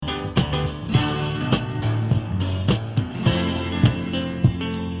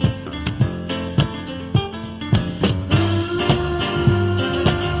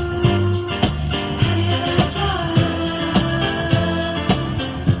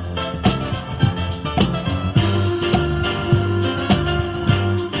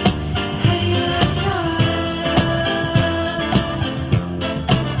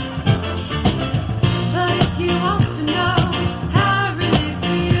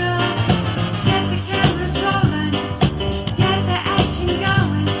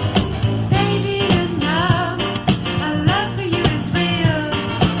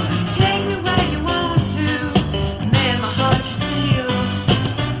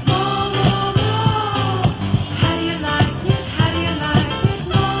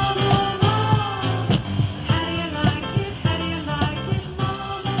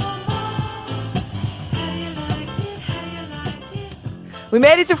We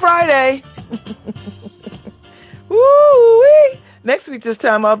made it to Friday. Woo-wee. Next week, this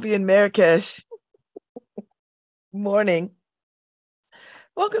time, I'll be in Marrakesh. Morning.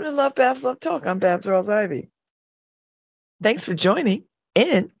 Welcome to LoveBabz, LoveTalk. I'm Babz Rawls-Ivy. Thanks for joining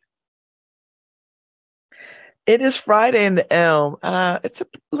in. It is Friday in the Elm. It's a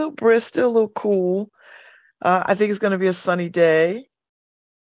little brisk, still a little cool. I think it's going to be a sunny day.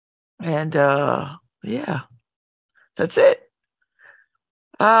 And yeah, that's it.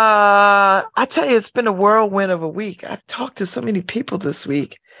 I tell you, it's been a whirlwind of a week. I've talked to so many people this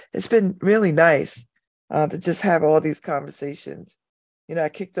week. It's been really nice to just have all these conversations. You know, I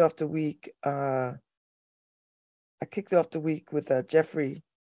kicked off the week. I kicked off the week with Jeffrey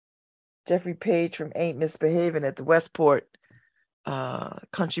Page from Ain't Misbehaving at the Westport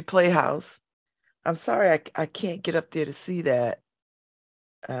Country Playhouse. I'm sorry I can't get up there to see that.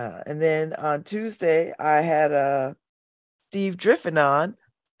 And then on Tuesday, I had Steve Driffin on.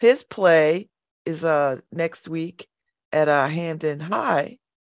 His play is next week at Hamden High,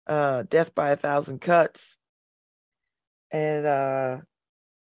 Death by a Thousand Cuts. And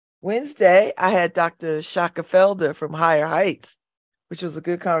Wednesday, I had Dr. Shaka Felder from Higher Heights, which was a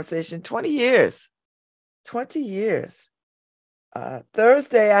good conversation. 20 years. 20 years.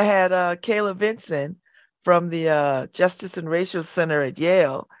 Thursday, I had Kayla Vinson from the Justice and Racial Center at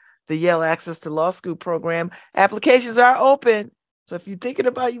Yale, the Yale Access to Law School program. Applications are open. So if you're thinking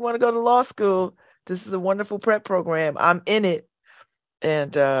about you want to go to law school, this is a wonderful prep program. I'm in it.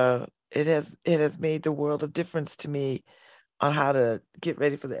 And it has made the world of difference to me on how to get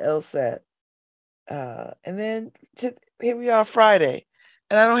ready for the LSAT. And then here we are Friday,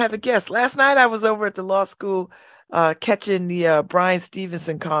 and I don't have a guest. Last night I was over at the law school catching the Brian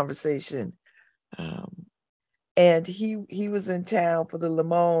Stevenson conversation. And he was in town for the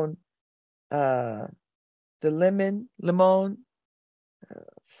Lemon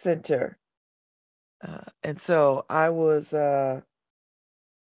Center. And so I was there,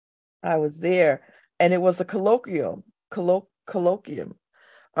 and it was a colloquium.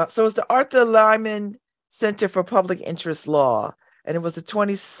 So it's the Arthur Lyman Center for Public Interest Law, and it was the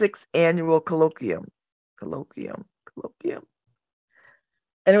 26th annual colloquium.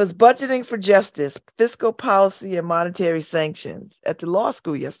 And it was budgeting for justice, fiscal policy, and monetary sanctions at the law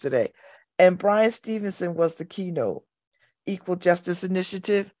school yesterday. And Brian Stevenson was the keynote. Equal Justice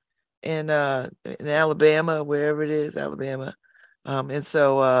Initiative in Alabama, wherever it is, Alabama. And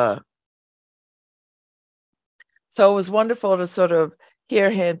so it was wonderful to sort of hear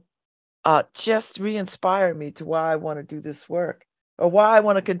him just re-inspire me to why I want to do this work, or why I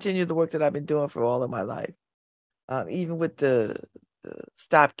want to continue the work that I've been doing for all of my life, even with the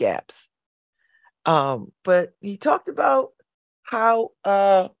stopgaps. But he talked about how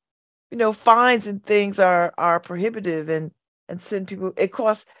fines and things are prohibitive and send people. It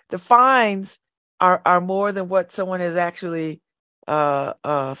costs, the fines are more than what someone has actually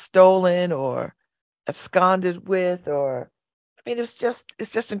stolen or absconded with, or I mean, it's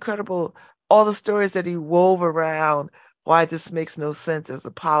just incredible, all the stories that he wove around why this makes no sense as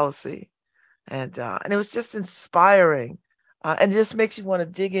a policy. And it was just inspiring. And it just makes you want to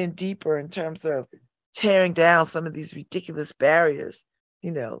dig in deeper in terms of tearing down some of these ridiculous barriers,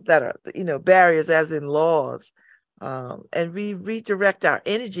 that are, barriers as in laws, and we redirect our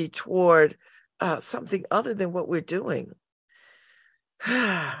energy toward something other than what we're doing.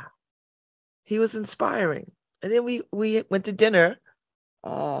 He was inspiring. And then we went to dinner.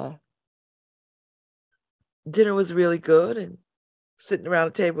 Dinner was really good, and sitting around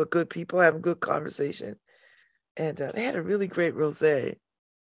a table with good people, having good conversation. And they had a really great rosé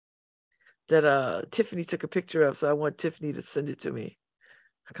that Tiffany took a picture of. So I want Tiffany to send it to me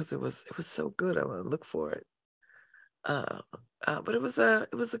because it was so good. I want to look for it. But it was a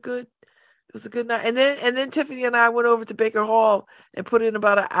good night. And then Tiffany and I went over to Baker Hall and put in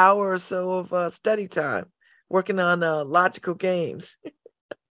about an hour or so of study time working on logical games.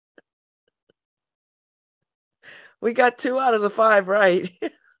 We got 2 out of the 5 right.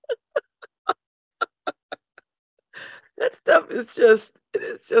 That stuff is just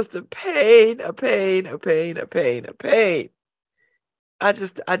a pain. I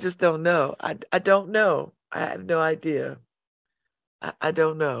just don't know. I don't know. I have no idea. I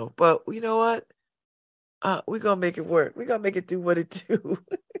don't know. But you know what? We're gonna make it work. We're gonna make it do what it do.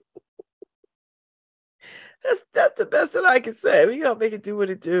 That's the best that I can say. We're gonna make it do what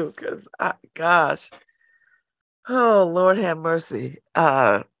it do, because gosh. Oh, Lord have mercy.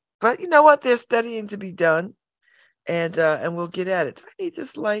 But you know what? There's studying to be done. And we'll get at it. Do I need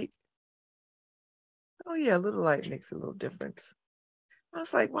this light? Oh yeah, a little light makes a little difference. I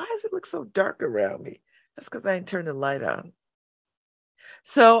was like, why does it look so dark around me? That's because I didn't turn the light on.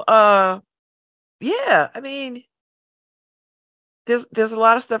 So yeah, I mean, there's a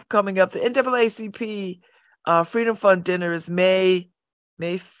lot of stuff coming up. The NAACP Freedom Fund dinner is May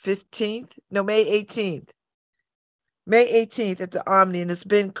 15th. No, May 18th. May 18th at the Omni, and it's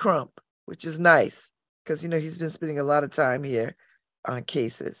Ben Crump, which is nice because he's been spending a lot of time here on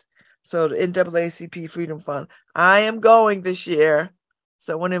cases. So the NAACP Freedom Fund. I am going this year.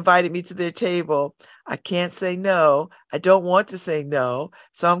 Someone invited me to their table. I can't say no. I don't want to say no.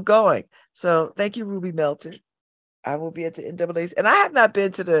 So I'm going. So thank you, Ruby Melton. I will be at the NAACP. And I have not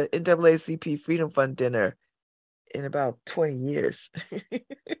been to the NAACP Freedom Fund dinner in about 20 years.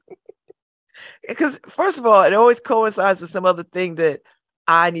 Because first of all, it always coincides with some other thing that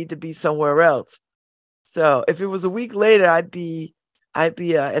I need to be somewhere else. So if it was a week later, I'd be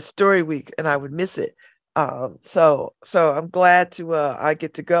at Story Week and I would miss it. So I'm glad to I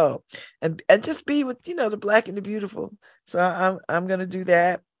get to go and just be with the Black and the Beautiful. So I'm gonna do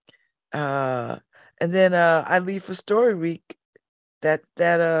that. And then I leave for Story Week that's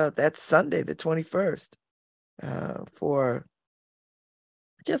Sunday, the 21st. For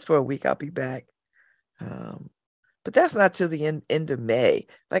a week, I'll be back. But that's not till the end of May.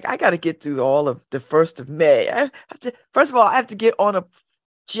 Like, I got to get through all of the 1st of May. First of all, I have to get on a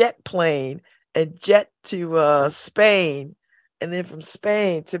jet plane and jet to Spain, and then from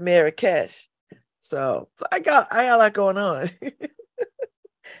Spain to Marrakesh. So I got a lot going on.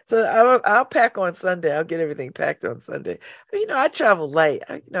 So I'll pack on Sunday. I'll get everything packed on Sunday. I travel light.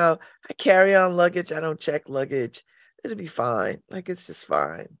 I carry on luggage. I don't check luggage. It'll be fine. Like, it's just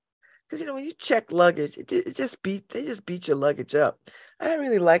fine. Because when you check luggage, they just beat your luggage up. I don't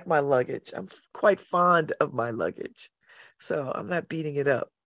really like my luggage. I'm quite fond of my luggage, so I'm not beating it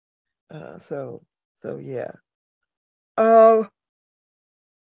up. So yeah. Oh,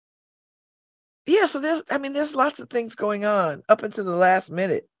 yeah. So there's lots of things going on up until the last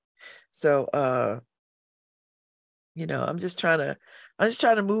minute. So I'm just trying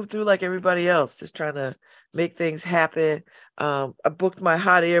to move through like everybody else, just trying to make things happen. I booked my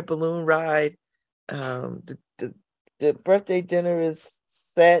hot air balloon ride. The birthday dinner is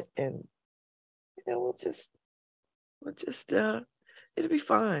set, and we'll just it'll be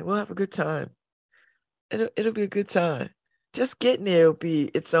fine. We'll have a good time. It'll be a good time. Just getting there will be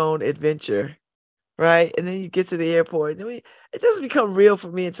its own adventure, right? And then you get to the airport. It doesn't become real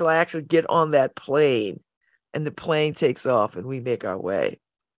for me until I actually get on that plane and the plane takes off and we make our way.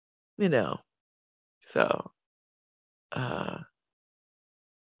 So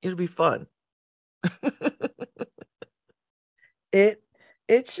it'll be fun. It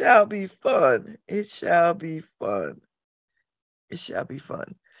shall be fun. It shall be fun. It shall be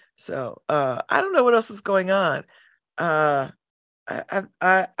fun. So I don't know what else is going on. I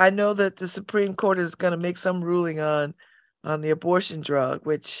know that the Supreme Court is going to make some ruling on the abortion drug,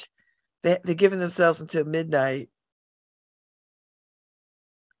 which they're giving themselves until midnight.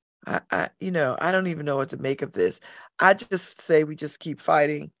 I don't even know what to make of this. I just say we just keep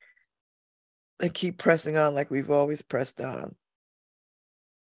fighting and keep pressing on like we've always pressed on.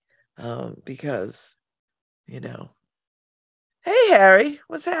 Because, hey Harry,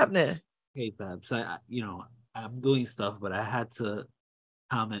 what's happening? Hey, Babz, I'm doing stuff, but I had to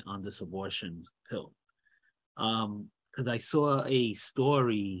comment on this abortion pill. Because I saw a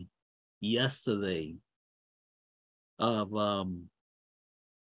story yesterday of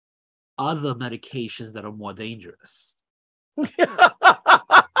other medications that are more dangerous.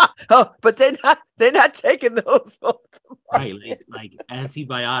 Oh, but they're not taking those. Right, like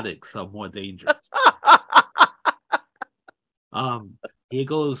antibiotics are more dangerous. Here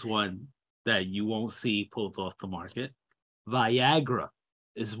goes one that you won't see pulled off the market. Viagra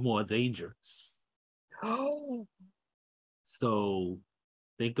is more dangerous. Oh. So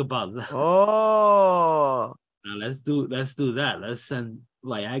think about that. Oh. Now let's do that. Let's send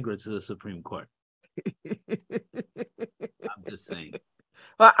Viagra to the Supreme Court. I'm just saying.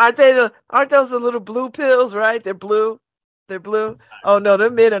 Well, aren't those the little blue pills, right? They're blue. They're blue. Oh no,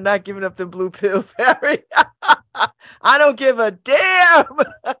 them men are not giving up them blue pills, Harry. I don't give a damn.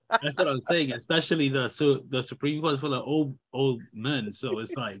 That's what I'm saying. Especially the Supreme Court is full of old men, so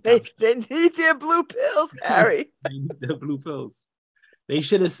it's like they need their blue pills, Harry. They need their blue pills. They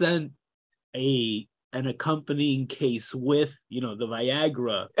should have sent an accompanying case with the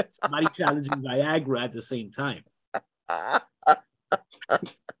Viagra. Somebody challenging Viagra at the same time.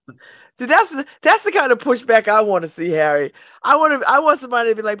 See, that's the kind of pushback I want to see, Harry. I want somebody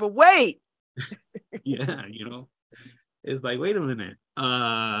to be like, but wait. Yeah, it's like, wait a minute.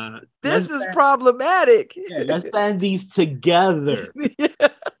 This is problematic. Yeah, let's band these together.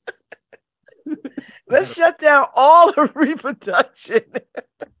 Let's shut down all the reproduction.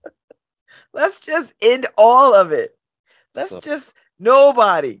 Let's just end all of it. Let's just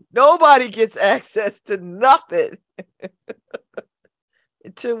nobody gets access to nothing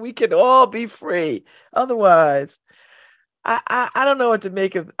until we can all be free. Otherwise, I don't know what to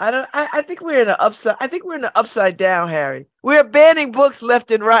make of. I think we're in an upside. I think we're in an upside down, Harry. We're banning books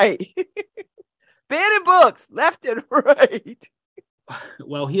left and right. Banning books left and right.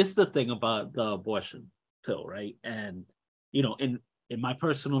 Well, here's the thing about the abortion pill, right? And in my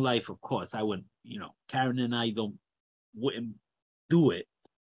personal life, of course, I wouldn't. Karen and I wouldn't do it,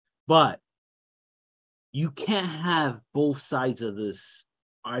 but you can't have both sides of this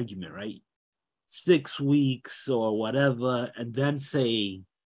argument, right? 6 weeks or whatever, and then say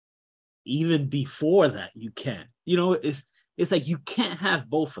even before that you can't. It's like you can't have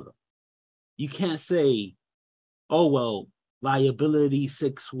both of them. You can't say, oh well, liability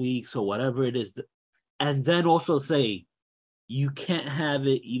 6 weeks or whatever it is, and then also say you can't have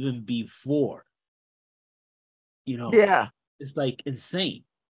it even before. Yeah, it's like insane.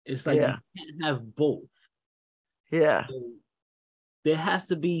 It's like you can't have both. Yeah. So there has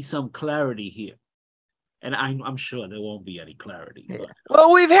to be some clarity here. And I'm sure there won't be any clarity. Yeah.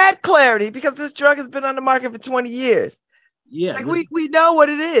 Well, we've had clarity because this drug has been on the market for 20 years. Yeah. Like we know what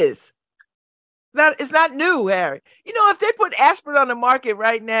it is. It's not new, Harry. If they put aspirin on the market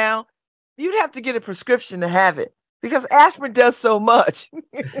right now, you'd have to get a prescription to have it because aspirin does so much.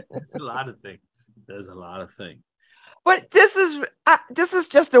 There's a lot of things. But this is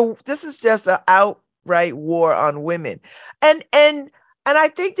just an outright war on women. And I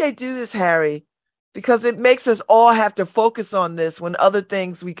think they do this, Harry, because it makes us all have to focus on this when other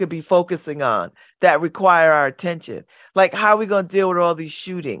things we could be focusing on that require our attention. Like, how are we going to deal with all these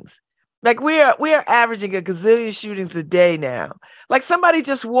shootings? Like, we are averaging a gazillion shootings a day now. Like, somebody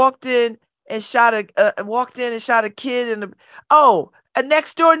just walked in and shot a kid, and a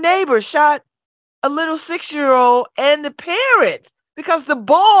next door neighbor shot a little 6-year-old and the parents because the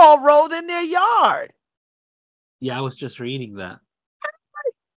ball rolled in their yard. Yeah, I was just reading that.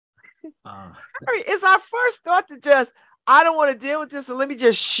 It's our first thought to I don't want to deal with this, so let me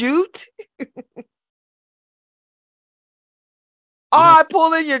just shoot. I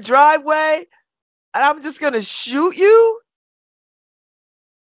pull in your driveway and I'm just going to shoot you.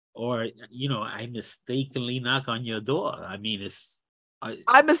 Or, I mistakenly knock on your door. I mean,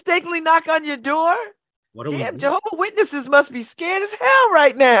 I mistakenly knock on your door? What are Damn, Jehovah's Witnesses must be scared as hell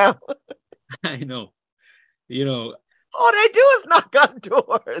right now. I know. All they do is knock on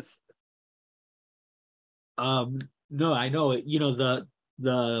doors. No, I know it.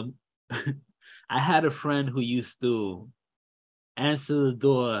 The I had a friend who used to answer the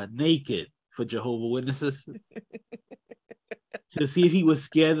door naked for Jehovah's Witnesses to see if he would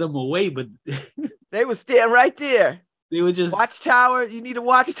scare them away, but they would stand right there. They would just watchtower. You need a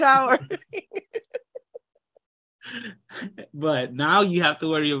watchtower. But now you have to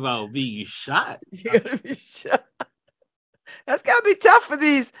worry about being shot. You're gonna be shot. That's gotta be tough for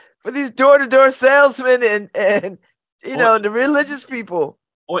these door-to-door salesmen and the religious people.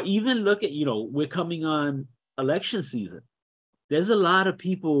 Or even look at, we're coming on election season. There's a lot of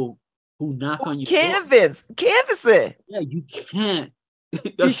people who knock on your canvassing. Yeah, you can't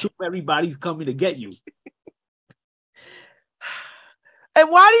assume everybody's coming to get you. And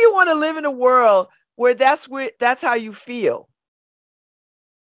why do you want to live in a world where that's how you feel?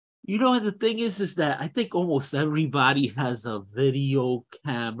 The thing is that I think almost everybody has a video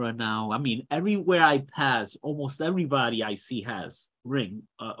camera now. I mean, everywhere I pass, almost everybody I see has Ring.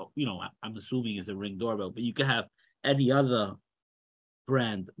 I'm assuming it's a Ring doorbell, but you can have any other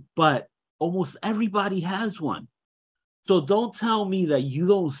brand. But almost everybody has one. So don't tell me that you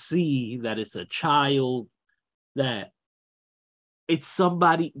don't see that it's a child, that it's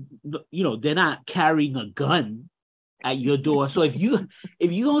somebody, they're not carrying a gun at your door. So if you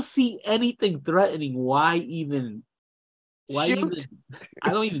don't see anything threatening, why even I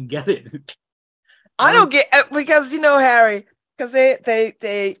don't even get it. I don't get, because Harry, because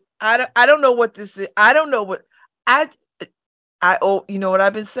I don't know what this is. I don't know what what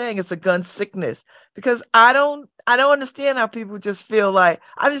I've been saying, it's a gun sickness, because I don't understand how people just feel like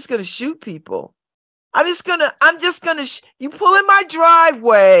I'm just going to shoot people. I'm just gonna you pull in my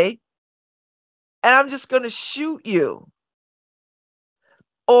driveway and I'm just gonna shoot you.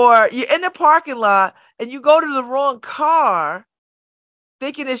 Or you're in the parking lot and you go to the wrong car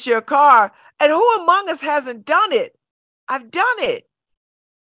thinking it's your car, and who among us hasn't done it? I've done it.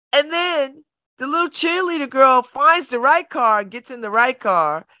 And then the little cheerleader girl finds the right car, gets in the right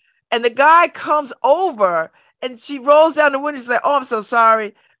car, and the guy comes over and she rolls down the window. She's like, "Oh, I'm so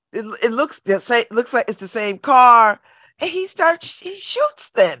sorry. It looks the same. Looks like it's the same car, and he shoots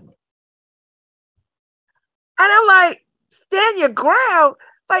them, and I'm like, stand your ground.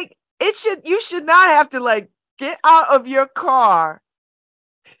 Like you should not have to like get out of your car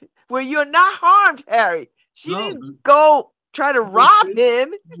where you're not harmed, Harry. She No, didn't go try to rob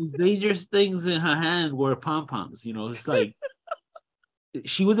him. those dangerous things in her hand were pom poms. You know, it's like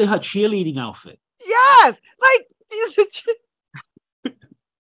she was in her cheerleading outfit. Yes, like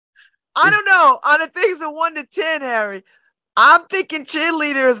I don't know. On the things of 1 to 10, Harry, I'm thinking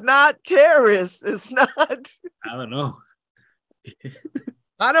cheerleader is not terrorist. It's not. I don't know.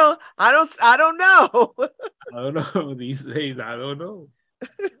 I don't know. I don't know these days. I don't know.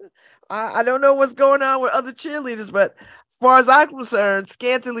 I don't know what's going on with other cheerleaders, but as far as I'm concerned,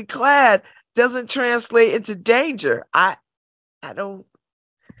 scantily clad doesn't translate into danger. I don't,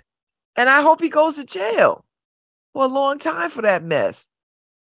 and I hope he goes to jail for a long time for that mess.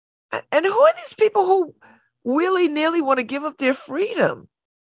 And who are these people who willy-nilly want to give up their freedom?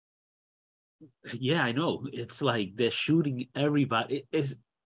 Yeah, I know. It's like they're shooting everybody. It's,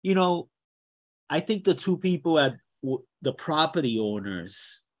 you know, I think the two people at the property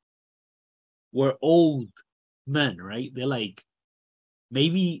owners were old men, right? They're like,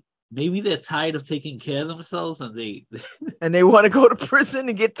 maybe they're tired of taking care of themselves, and they and they want to go to prison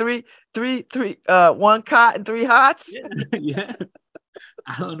and get three, one cot and 3 hots. Yeah, yeah.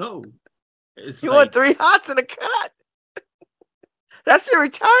 I don't know. It's You like, want 3 hots and a cot? That's your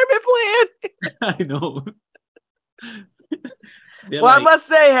retirement plan? I know. Well, I must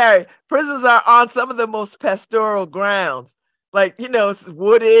say, Harry, prisons are on some of the most pastoral grounds. Like, it's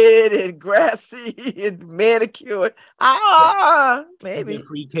wooded and grassy and manicured. Maybe.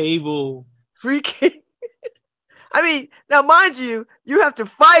 Free cable. Free cable. I mean, now, mind you, you have to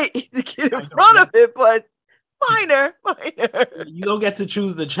fight to get in front of it, but minor. You don't get to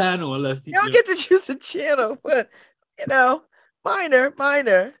choose the channel unless you don't get to choose the channel, but, minor.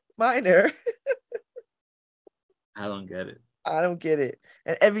 I don't get it. I don't get it.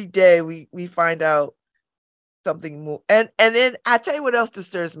 And every day we find out something more. And then I tell you what else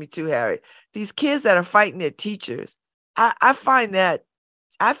disturbs me too, Harry. These kids that are fighting their teachers. I find that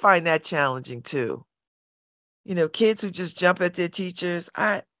challenging too. Kids who just jump at their teachers.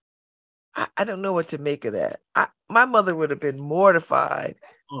 I don't know what to make of that. My mother would have been mortified.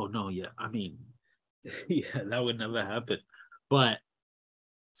 Oh no, yeah. I mean, yeah, that would never happen. But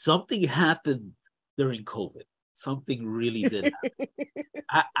something happened during COVID. Something really did happen.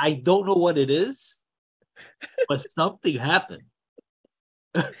 I don't know what it is, but something happened.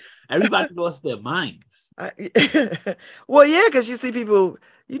 Everybody lost their minds. Well, yeah, because you see people,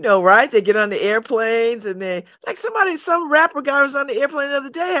 right? They get on the airplanes and they, like some rapper guy was on the airplane the other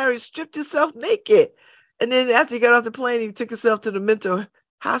day, Harry stripped himself naked. And then after he got off the plane, he took himself to the mental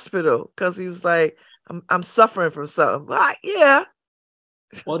hospital because he was like, I'm suffering from something. Well, yeah.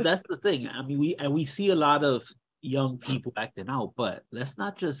 Well, that's the thing. I mean, we see a lot of young people acting out, but let's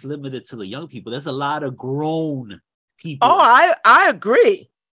not just limit it to the young people. There's a lot of grown people. Oh, I agree.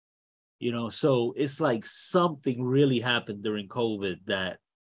 So it's like something really happened during COVID that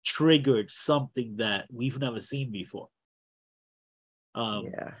triggered something that we've never seen before.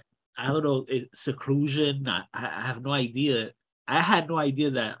 Yeah. I don't know, seclusion. I have no idea. I had no idea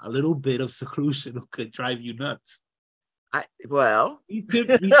that a little bit of seclusion could drive you nuts. These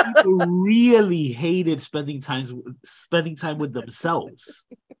people really hated spending time with themselves.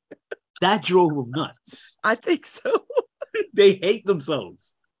 That drove them nuts. I think so. They hate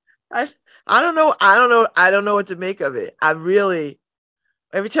themselves. I don't know. I don't know what to make of it.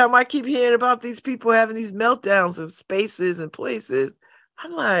 Every time I keep hearing about these people having these meltdowns of spaces and places,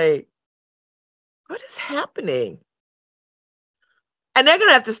 I'm like, what is happening? And they're going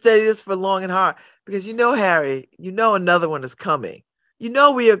to have to study this for long and hard because, Harry, another one is coming.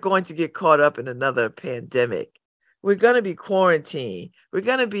 We are going to get caught up in another pandemic. We're going to be quarantined. We're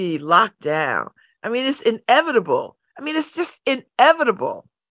going to be locked down. I mean, it's inevitable. I mean, it's just inevitable.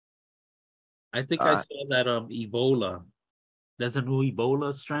 I think I saw that Ebola. There's a new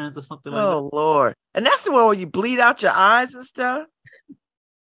Ebola strand or something like that. Oh, Lord. And that's the one where you bleed out your eyes and stuff?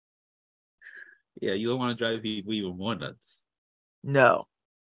 Yeah, you don't want to drive people even more nuts. No.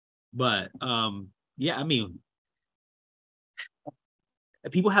 But yeah, I mean,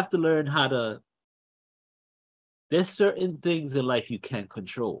 people have to learn how to. There's certain things in life you can't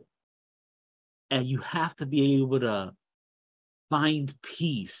control, and you have to be able to find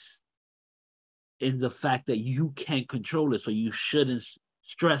peace in the fact that you can't control it, so you shouldn't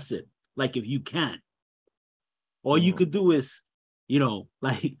stress it. Like if you can, all you could do is,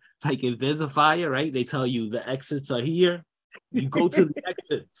 like if there's a fire, right? They tell you the exits are here. You go to the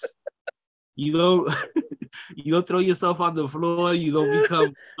exits. You don't you don't throw yourself on the floor. You don't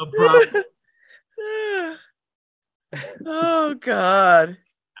become a problem. Oh God.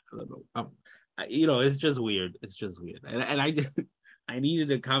 I don't know. You know, it's just weird. It's just weird. And I just I needed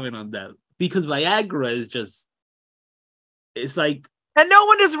to comment on that because Viagra is just it's like And no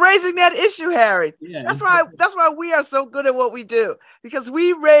one is raising that issue, Harry. yeah, That's why we are so good at what we do, because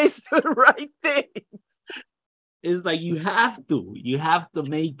we raise the right thing. it's like you have to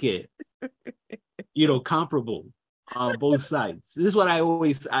make it, you know, comparable on both sides. This is what I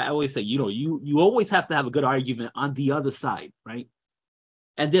always say, you know, you always have to have a good argument on the other side, right?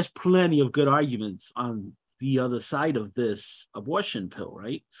 And there's plenty of good arguments on the other side of this abortion pill,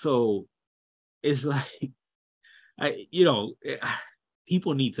 right? So it's like you know,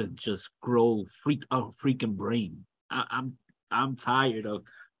 people need to just grow a freaking brain. I'm tired of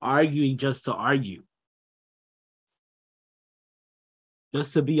arguing just to argue,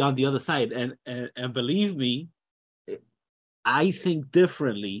 just to be on the other side. And believe me, I think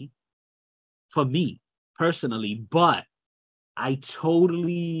differently for me personally, but I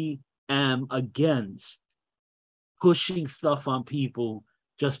totally am against pushing stuff on people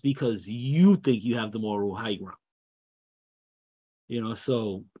just because you think you have the moral high ground. You know,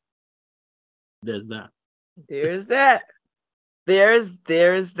 so there's that. There's that. There's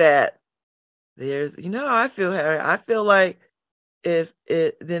that. There's, you know, I feel, Harry. I feel like if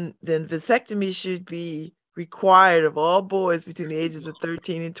it then vasectomy should be required of all boys between the ages of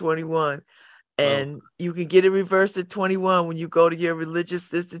 13 and 21. And you can get it reversed at 21 when you go to your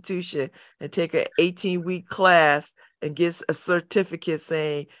religious institution and take an 18-week class and get a certificate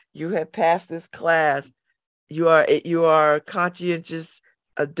saying you have passed this class. You are a conscientious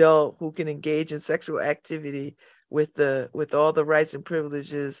adult who can engage in sexual activity with all the rights and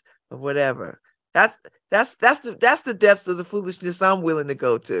privileges of whatever. That's the depths of the foolishness I'm willing to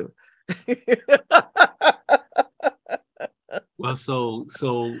go to. Well, so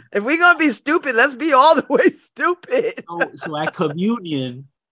if we're gonna be stupid, let's be all the way stupid. So at communion,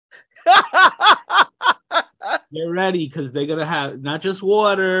 get ready because they're gonna have not just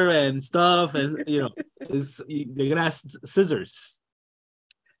water and stuff, and you know, they're gonna have scissors.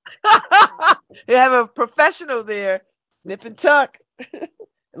 They have a professional there, snip and tuck, a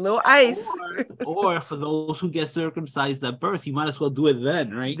little ice. Or for those who get circumcised at birth, you might as well do it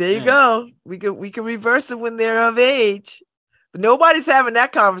then, right? There you go. We can reverse it when they're of age. But nobody's having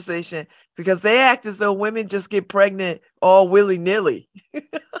that conversation because they act as though women just get pregnant all willy-nilly.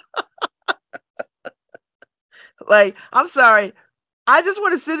 Like, I'm sorry. I just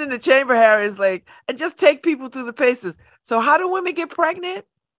want to sit in the chamber, Harris, and just take people through the paces. So how do women get pregnant?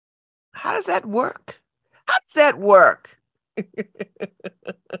 How does that work?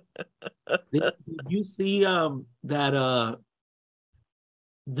 Did you see that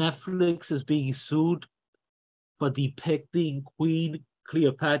Netflix is being sued for depicting Queen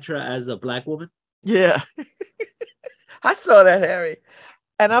Cleopatra as a Black woman? Yeah. I saw that, Harry.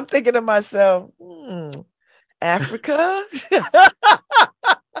 And I'm thinking to myself, Africa?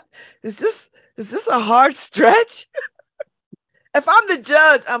 Is this a hard stretch? If I'm the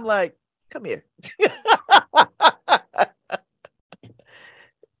judge, I'm like, come here.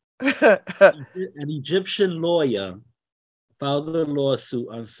 An Egyptian lawyer filed a lawsuit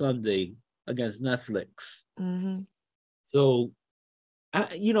on Sunday against Netflix. Mm-hmm. So,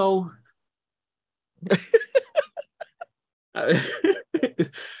 you know,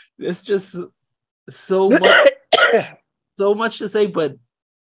 it's just so much to say, but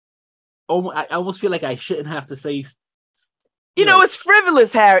I almost feel like I shouldn't have to say. You know, it's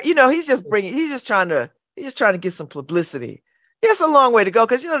frivolous, Harry. You know, he's just trying to get some publicity. He has a long way to go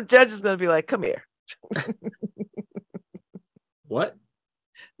because, you know, the judge is going to be like, come here. What?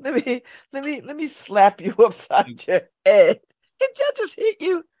 Let me slap you upside your head. Can judges hit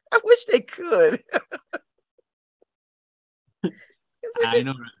you? I wish they could. I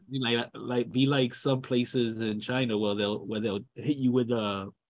know, be like some places in China where they'll hit you with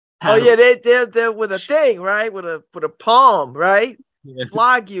a. Oh yeah, they're with a thing, right? With a palm, right? Yeah.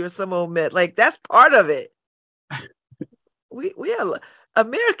 Flog you or some old met. Like, that's part of it. we are.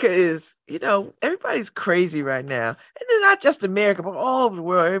 America is, you know, everybody's crazy right now, and it's not just America, but all over the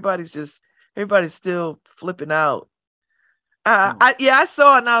world. Everybody's still flipping out. I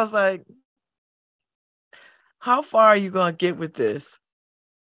saw it and I was like, how far are you gonna get with this?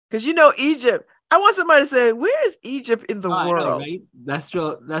 Because, you know, Egypt. I want somebody to say, where is Egypt in the world? I know, right? That's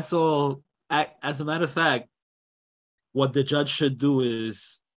all. As a matter of fact, what the judge should do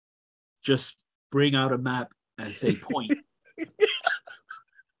is just bring out a map and say point.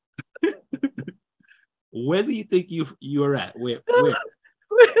 Where do you think you're at? Where?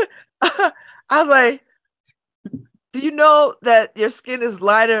 I was like, do you know that your skin is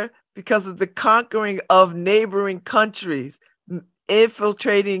lighter because of the conquering of neighboring countries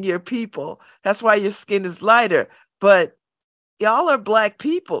infiltrating your people? That's why your skin is lighter. But y'all are black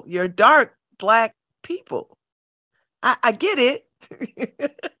people. You're dark black people. I get it.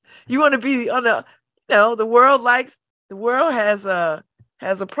 You want to be on a, the world has a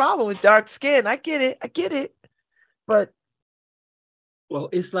problem with dark skin. I get it. But Well,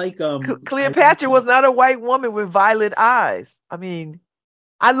 it's like Cleopatra was not a white woman with violet eyes. I mean,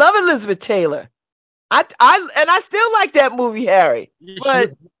 I love Elizabeth Taylor. I still like that movie, Harry. yeah,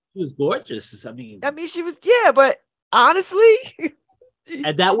 But she was gorgeous. I mean, she was, yeah, but honestly,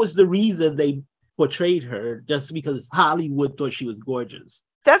 and that was the reason they portrayed her, just because Hollywood thought she was gorgeous.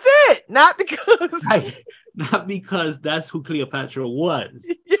 That's it. Not because right. Not because that's who Cleopatra was.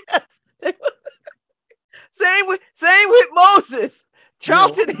 Yes. Same with Moses.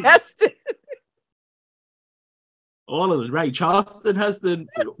 Charlton Heston. All of it, right? Charlton Heston.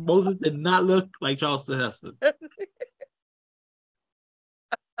 Moses did not look like Charlton Heston.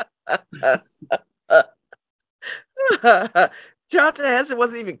 Charlton Heston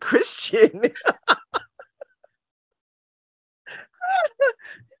wasn't even Christian.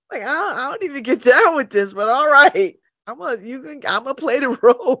 Like, I don't even get down with this, but all right. I'm gonna play the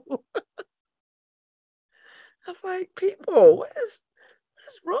role. I was like, people, what is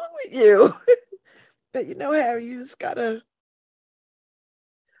wrong with you? But Harry, you just gotta.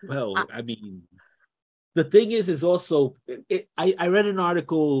 Well, I mean, the thing is also, I read an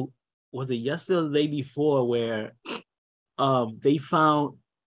article, was it yesterday or the day before, where they're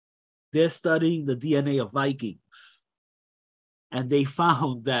studying the DNA of Vikings, and they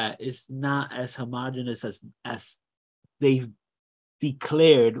found that it's not as homogenous as they've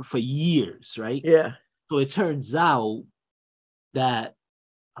declared for years, right? Yeah. So it turns out that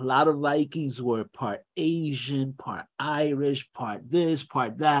a lot of Vikings were part Asian, part Irish, part this,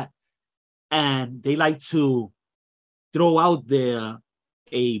 part that. And they like to throw out there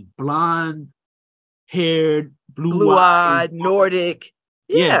a blonde-haired, blue-eyed, Nordic.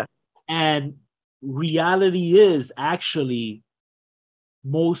 Yeah. And reality is, actually,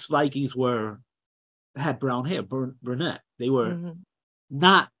 most Vikings had brown hair, brunette. They were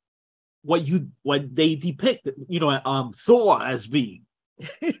not what they depict, Thor as being.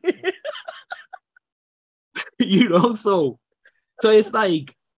 So it's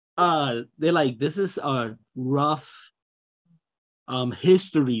like, they're like, this is a rough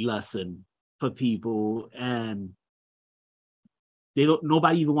history lesson for people, and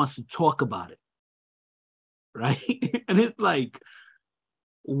nobody even wants to talk about it, right? And it's like,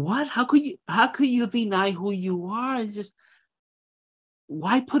 what? How could you deny who you are? It's just,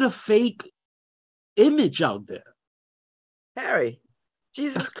 why put a fake image out there? Harry,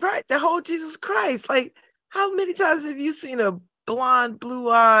 Jesus Christ, the whole Jesus Christ. Like, how many times have you seen a blonde,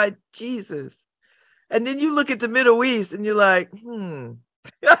 blue-eyed Jesus? And then you look at the Middle East and you're like,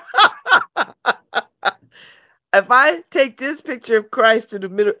 If I take this picture of Christ to the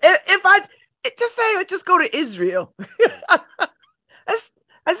middle, just go to Israel.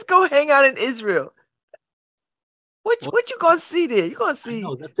 Let's go hang out in Israel. What you gonna see there? You're gonna see.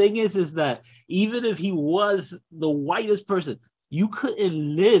 The thing is that even if he was the whitest person, you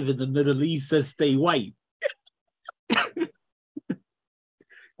couldn't live in the Middle East and stay white.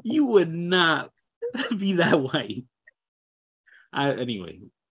 You would not be that white. Anyway,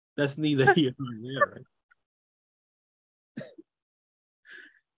 that's neither here nor there.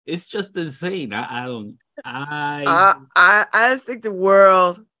 It's just insane. I just think the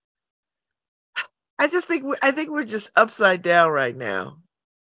world. I think we're just upside down right now,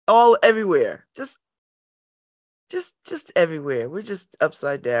 everywhere. Just everywhere. We're just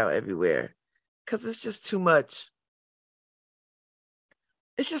upside down everywhere, because it's just too much.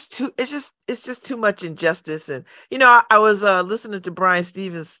 It's just too much injustice. And I was listening to Brian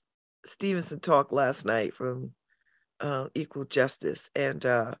Stevenson talk last night from Equal Justice, and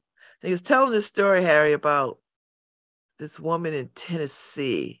he was telling this story, Harry, about this woman in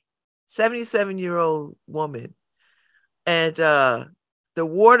Tennessee, 77-year-old woman, and the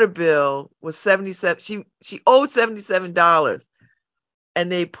water bill was $77. She owed $77,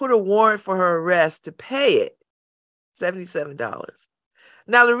 and they put a warrant for her arrest to pay it, $77.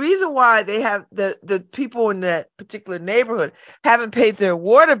 Now, the reason why they have the people in that particular neighborhood haven't paid their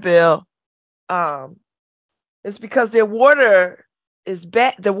water bill is because their water is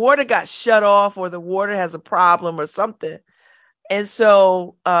bad. The water got shut off, or the water has a problem or something. And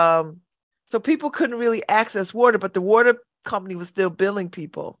so people couldn't really access water, but the water company was still billing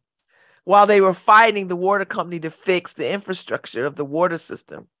people. while they were fighting the water company to fix the infrastructure of the water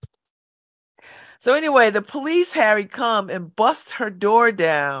system. So anyway, the police, Harry, come and bust her door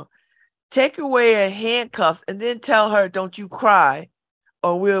down, take away her handcuffs, and then tell her, "Don't you cry,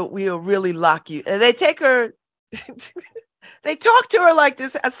 or we'll really lock you." And they take her. They talk to her like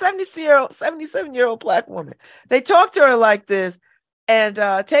this, a 77-year-old black woman. They talk to her like this and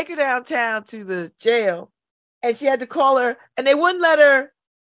take her downtown to the jail. And she had to call her, and they wouldn't let her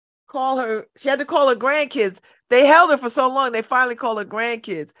call her. She had to call her grandkids. They held her for so long, they finally called her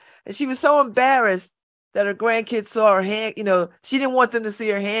grandkids. And she was so embarrassed that her grandkids saw her hand, she didn't want them to see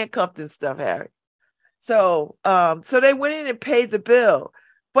her handcuffed and stuff, Harry. So they went in and paid the bill.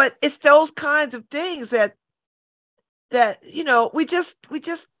 But it's those kinds of things that we just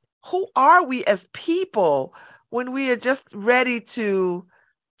who are we as people when we are just ready to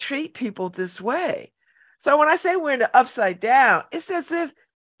treat people this way? So when I say we're in the upside down, it's as if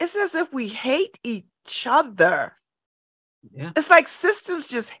we hate each other. Yeah. It's like systems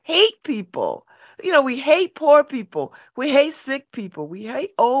just hate people. We hate poor people. We hate sick people. We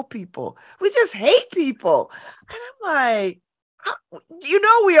hate old people. We just hate people. And I'm like,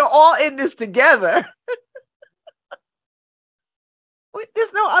 we are all in this together.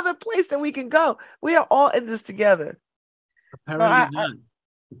 There's no other place that we can go. We are all in this together.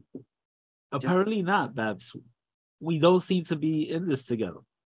 Apparently not, Babz. We don't seem to be in this together.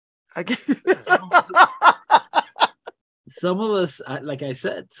 I guess. Some of us, like I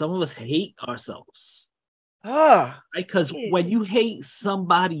said, some of us hate ourselves. Because when you hate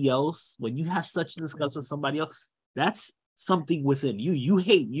somebody else, when you have such disgust with somebody else, that's something within you. You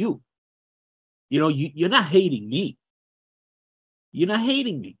hate you. You're not hating me. You're not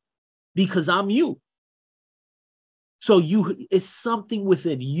hating me because I'm you. So it's something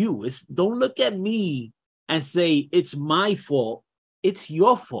within you. Don't look at me and say it's my fault. It's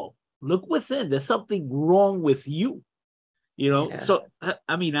your fault. Look within. There's something wrong with you. Yeah. So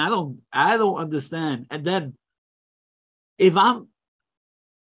I mean, I don't understand. And then if I'm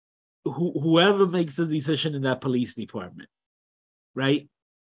whoever makes the decision in that police department, right?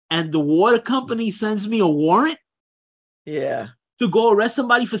 And the water company sends me a warrant. Yeah. To go arrest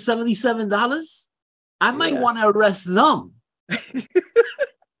somebody for $77, I might want to arrest them.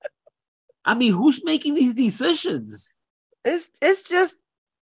 I mean, who's making these decisions? It's just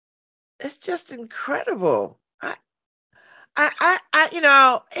incredible.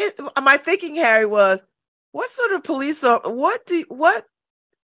 My thinking, Harry, was what sort of what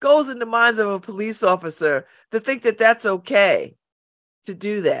goes in the minds of a police officer to think that that's okay to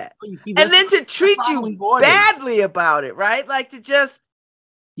do that, and then to treat you badly about it, right? Like to just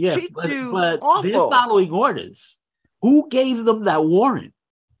treat you awful. They're following orders. Who gave them that warrant?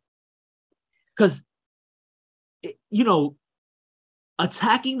 Because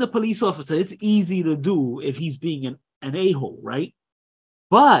attacking the police officer, it's easy to do if he's being an a-hole, right?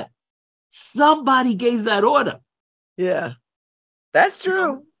 But somebody gave that order. Yeah, that's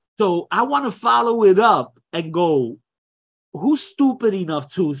true. So I want to follow it up and go, who's stupid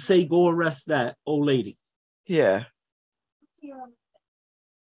enough to say, go arrest that old lady? Yeah.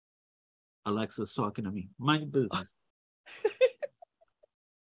 Alexa's talking to me. Mind your business.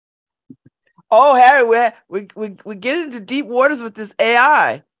 Oh, Harry, we get into deep waters with this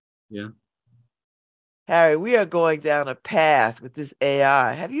AI. Yeah. Harry, we are going down a path with this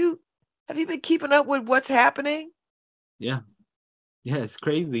AI. Have you been keeping up with what's happening? Yeah. Yeah, it's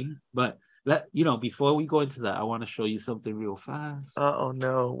crazy. But before we go into that, I want to show you something real fast. Oh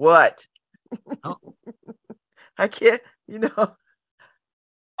no. What? Oh. I can't,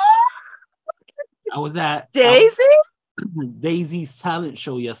 I was at Daisy's talent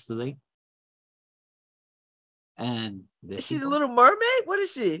show yesterday. And is she the Little Mermaid? What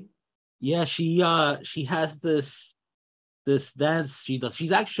is she? Yeah, she has this dance she does.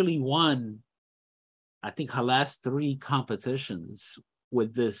 She's actually won, I think, her last 3 competitions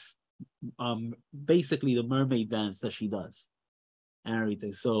with this basically the mermaid dance that she does and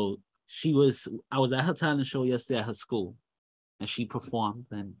everything. So I was at her talent show yesterday at her school, and she performed,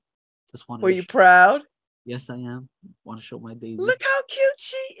 and just wanted. Were you proud? Yes, I am. Want to show my Daisy. Look how cute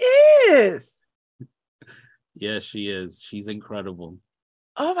she is. Yeah, she is. She's incredible.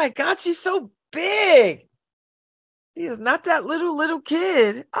 Oh my God, she's so big. She is not that little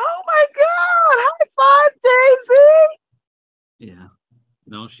kid. Oh my God, high five, Daisy. Yeah.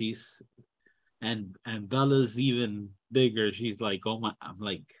 No, she's and Bella's even bigger. She's like, oh my, I'm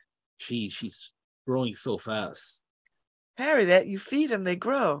like, she's growing so fast. Harry, that you feed them, they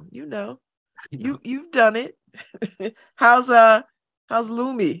grow. You've done it. How's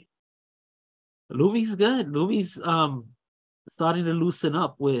Lumi? Lumi's good. Lumi's starting to loosen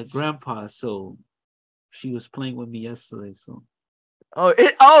up with grandpa. So she was playing with me yesterday. So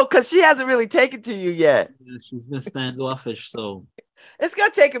Because she hasn't really taken to you yet. yeah, she's been standoffish. So It's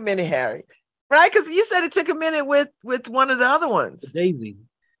gonna take a minute, Harry. Right? Because you said it took a minute with one of the other ones. Daisy.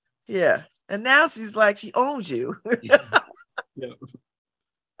 Yeah. And now she's like, she owns you. Yeah.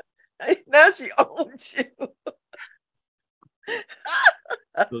 Now she owns you.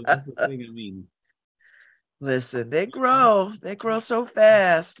 So that's the thing. I mean, Listen, they grow. They grow so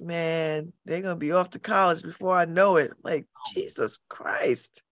fast, man. They're gonna be off to college before I know it. Like, Jesus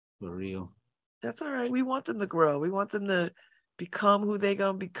Christ. for real. That's all right. We want them to grow. We want them to become who they're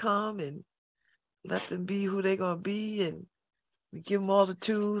gonna become and let them be who they're gonna be, and we give them all the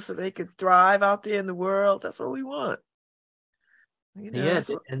tools so they can thrive out there in the world. That's what we want. Yeah,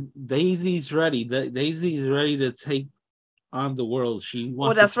 and Daisy's ready. Daisy's ready to take on the world. She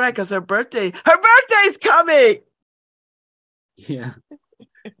wants. That's right, because her birthday's coming. Yeah,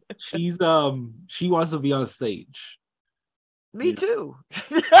 she wants to be on stage. Me too.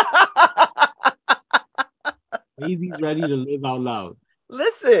 Daisy's ready to live out loud.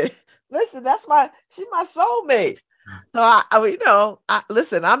 Listen, she's my soulmate. So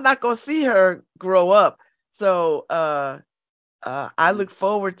listen, I'm not gonna see her grow up. So I look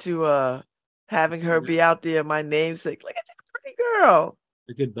forward to having her be out there, my namesake. Look at that pretty girl.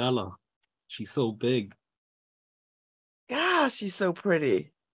 Look at Bella. She's so big. Gosh, she's so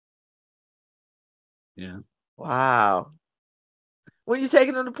pretty. Yeah. Wow. When are you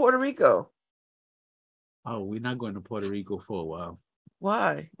taking them to Puerto Rico? Oh, we're not going to Puerto Rico for a while.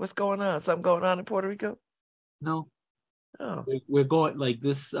 Why? What's going on? Something going on in Puerto Rico? No. Oh. We're going, like,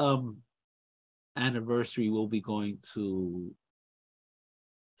 this anniversary, we'll be going to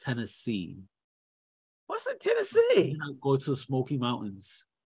Tennessee. What's in Tennessee? Go to Smoky Mountains.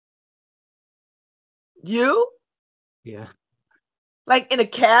 You? Yeah. Like in a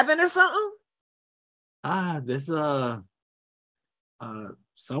cabin or something? There's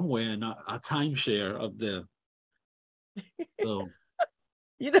somewhere in a timeshare up there. So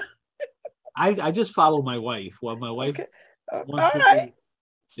I just follow my wife. Well, my wife wants all right.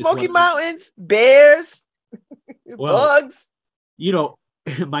 Smoky Mountains, bears, bugs.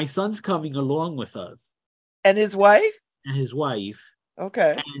 My son's coming along with us. And his wife? And his wife.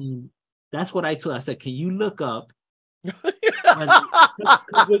 Okay. And that's what I told. I said, can you look up? We're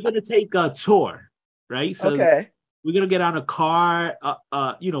gonna take a tour, right? So we're gonna get on a car,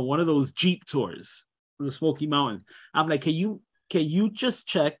 one of those Jeep tours for the Smoky Mountains. I'm like, can you just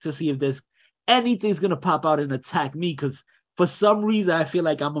check to see if there's anything's gonna pop out and attack me? Because for some reason I feel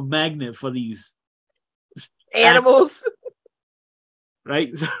like I'm a magnet for these animals.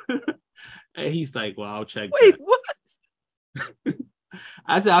 Right? And he's like, well, I'll check. Wait, what?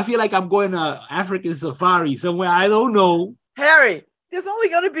 I said, I feel like I'm going to African safari somewhere. I don't know. Harry, there's only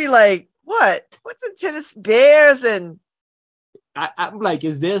going to be like, what? What's in Tennessee? Bears and... I'm like,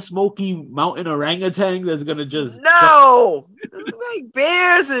 is there Smoky Mountain orangutan that's going to just... No! There's like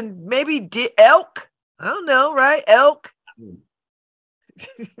bears and maybe elk. I don't know, right? Elk.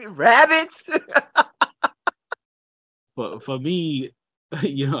 Rabbits. For me,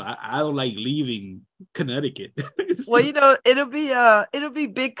 I don't like leaving Connecticut. Well, it'll be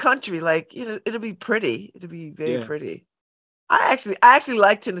big country. Like, it'll be pretty. It'll be very pretty. I actually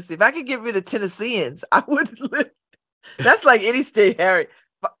like Tennessee. If I could get rid of Tennesseans, I would live. That's like any state, Harry.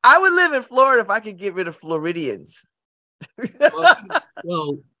 But I would live in Florida if I could get rid of Floridians.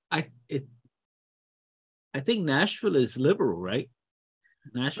 Well, I think Nashville is liberal, right?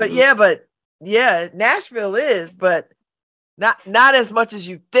 Nashville. Nashville is, but not as much as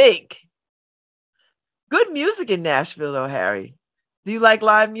you think. Good music in Nashville, though, Harry. Do you like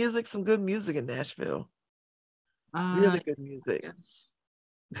live music? Some good music in Nashville. Really good music. Yes.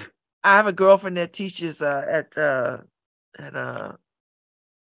 I have a girlfriend that teaches at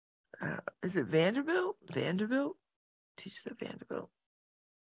is it Vanderbilt? Vanderbilt? Teaches at Vanderbilt.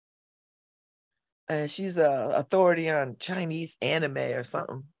 And she's a authority on Chinese anime or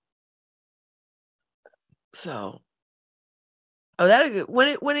something. So, when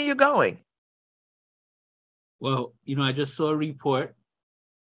are you going? Well, I just saw a report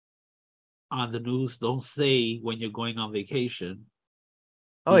on the news. Don't say when you're going on vacation.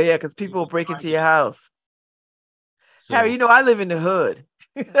 Oh, yeah, because people will break into your house. So, Harry, I live in the hood.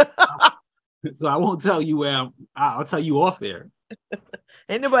 So I won't tell you where I'll tell you off air.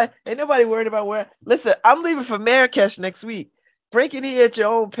 Ain't nobody worried about where. Listen, I'm leaving for Marrakesh next week. Break in here at your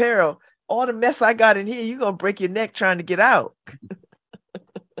own peril. All the mess I got in here, you're going to break your neck trying to get out.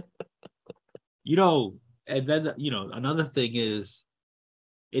 And then, another thing is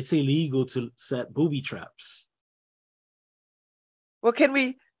it's illegal to set booby traps. Well, can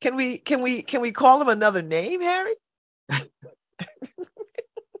we call him another name, Harry?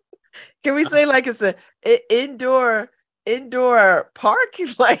 Can we say like it's a indoor park?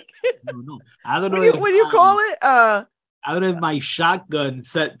 Like No. I don't know what do you call it? I don't know if my shotgun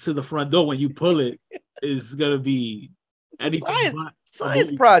set to the front door when you pull it is gonna be It's a anything but a science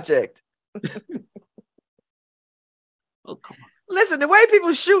movie plot. project. Oh, come on. Listen, the way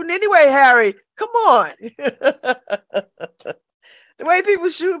people shooting anyway, Harry. Come on. The way people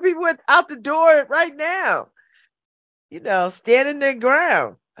shoot people out the door right now. Standing their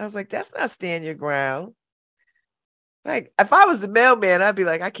ground. I was like, that's not stand your ground. Like, if I was the mailman, I'd be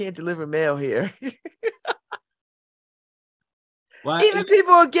like, I can't deliver mail here. Why? Even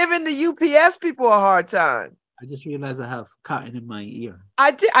people are giving the UPS people a hard time. I just realized I have cotton in my ear.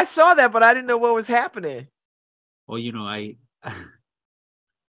 I saw that, but I didn't know what was happening. Well,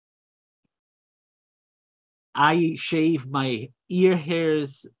 I shave my ear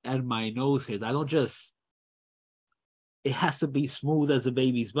hairs and my nose hairs. I don't just. It has to be smooth as a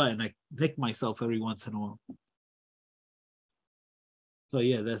baby's butt, and I lick myself every once in a while. So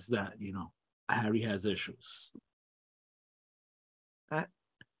yeah, that's that. Harry has issues. I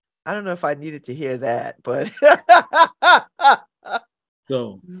don't know if I needed to hear that, but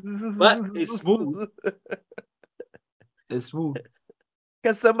So, but it's smooth. It's smooth.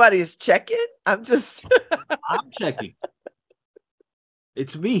 Because somebody is checking. I'm checking.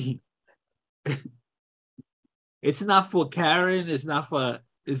 It's me. It's not for Karen. It's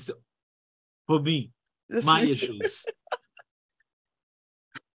for me. My issues.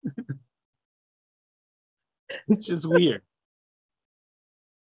 It's just weird.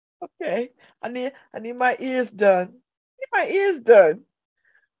 Okay. I need my ears done. My ears done.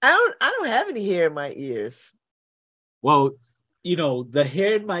 I don't have any hair in my ears. Well, the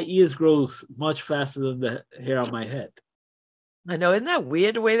hair in my ears grows much faster than the hair on my head. I know. Isn't that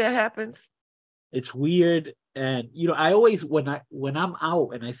weird the way that happens? It's weird. And I always when I'm out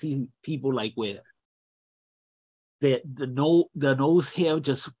and I see people like with the nose hair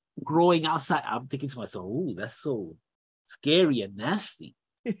just growing outside, I'm thinking to myself, "Ooh, that's so scary and nasty."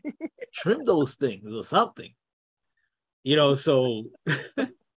 Trim those things or something. So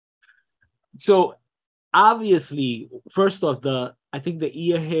so obviously, first off, I think the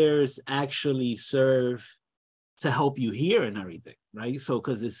ear hairs actually serve to help you hear and everything, right? So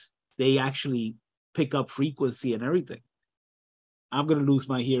because they actually pick up frequency and everything. I'm gonna lose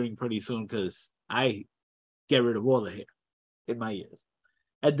my hearing pretty soon because I get rid of all the hair in my ears.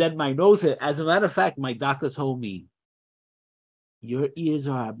 And then my nose hair, as a matter of fact, my doctor told me, your ears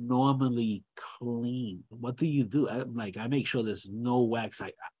are abnormally clean. What do you do? I'm like, I make sure there's no wax.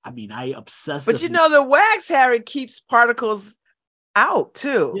 I obsessively. But the wax, Harry, keeps particles out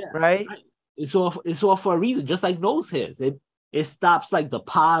too, right? It's all for a reason, just like nose hairs. It stops like the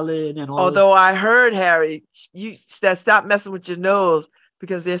pollen and all. Although I heard, Harry, you stop messing with your nose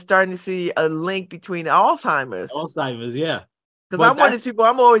because they're starting to see a link between Alzheimer's. Alzheimer's, yeah. Because I'm one of these people,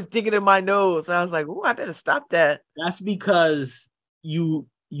 I'm always digging in my nose. I was like, oh, I better stop that. That's because you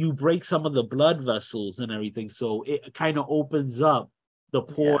break some of the blood vessels and everything. So it kind of opens up the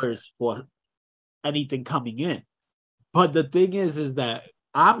pores for anything coming in. But the thing is that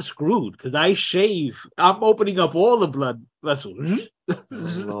I'm screwed because I shave. I'm opening up all the blood vessels. Oh,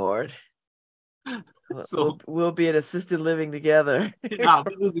 Lord. So we'll be in assisted living together. I'll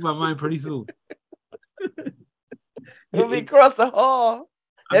be losing my mind pretty soon. We'll be across the hall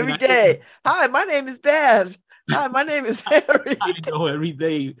every day. Hi, my name is Babz. Hi, my name is Harry. I know, every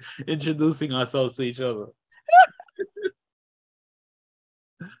day introducing ourselves to each other.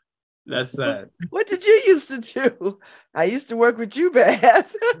 That's sad. What did you used to do? I used to work with you,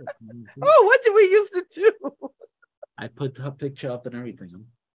 Babz. Oh, what did we used to do? I put her picture up and everything.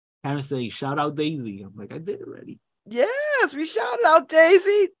 Parents say, shout out Daisy. I'm like, I did already. Yes, we shouted out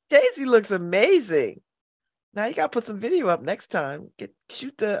Daisy. Daisy looks amazing. Now you gotta put some video up next time.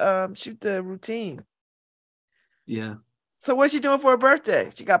 Shoot the routine. Yeah. So what's she doing for her birthday?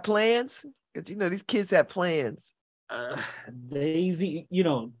 She got plans? Because these kids have plans. Daisy,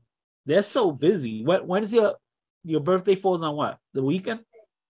 they're so busy. When's your birthday falls on what? The weekend?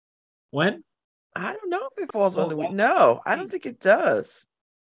 When? I don't know if it falls on the weekend. No, I don't think it does.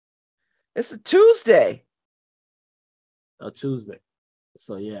 It's a Tuesday. A Tuesday.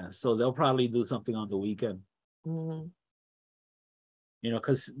 So yeah, so they'll probably do something on the weekend. Mm-hmm.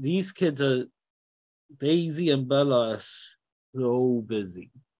 Because these kids are, Daisy and Bella are so busy.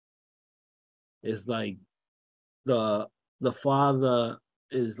 It's like the father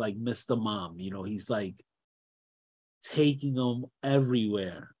is like Mr. Mom. He's like taking them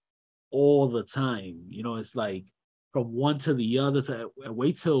everywhere all the time. It's like from one to the other.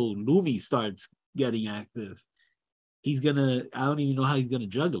 Wait till Lumi starts getting active. I don't even know how he's gonna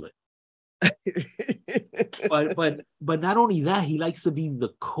juggle it. But not only that, he likes to be the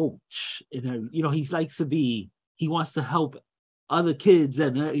coach. He wants to help other kids,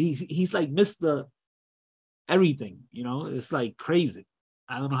 and he's like Mr. Everything. It's like crazy.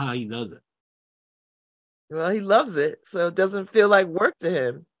 I don't know how he does it. Well, he loves it, so it doesn't feel like work to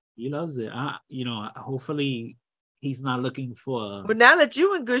him. He loves it. Hopefully he's not looking for. But now that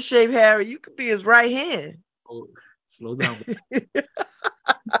you're in good shape, Harry, you could be his right hand. Oh, slow down.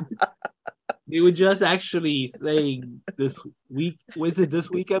 They were just actually saying this week, was it this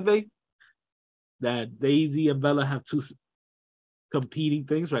weekend, babe? That Daisy and Bella have two competing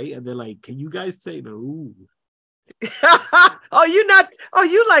things, right? And they're like, can you guys say no? Ooh. You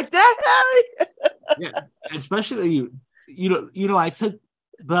like that, Harry? Yeah, especially, I took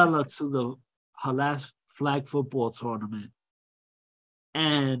Bella to her last flag football tournament.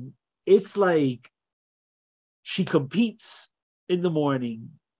 And it's like she competes in the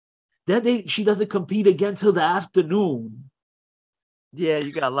morning. Then she doesn't compete again till the afternoon. Yeah,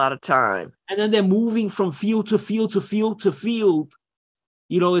 you got a lot of time. And then they're moving from field to field to field to field.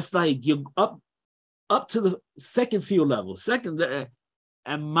 It's like you're up to the second field level.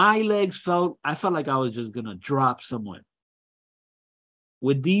 And my legs I felt like I was just gonna drop somewhere.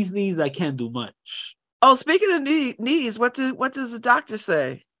 With these knees, I can't do much. Oh, speaking of knees, what does the doctor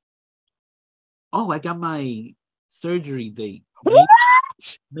say? Oh, I got my surgery date. What?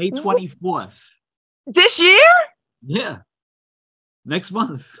 May 24th. This year? Yeah. Next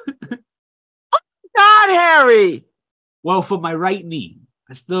month. Oh, God, Harry. Well, for my right knee.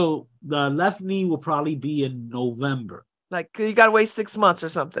 The left knee will probably be in November. Like, you got to wait 6 months or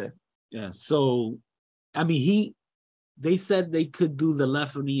something. Yeah. So, I mean, they said they could do the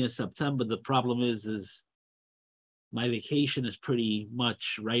left knee in September. The problem is my vacation is pretty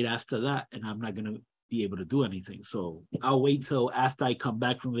much right after that, and I'm not going to be able to do anything. So I'll wait till after I come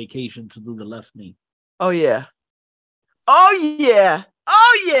back from vacation to do the left knee. Oh, yeah. Oh, yeah.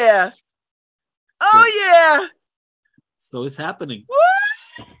 Oh, yeah. Oh, yeah. So it's happening. What?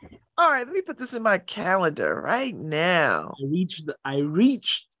 All right, let me put this in my calendar right now. I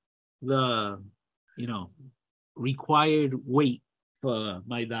reached the required weight for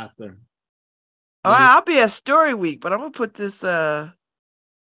my doctor. All right, I'll be at Story Week, but I'm gonna put this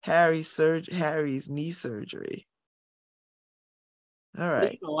Harry's knee surgery. All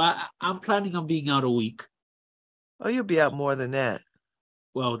right. I'm planning on being out a week. Oh, you'll be out more than that.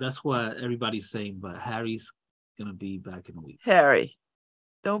 Well, that's what everybody's saying, but Harry's gonna be back in a week. Harry,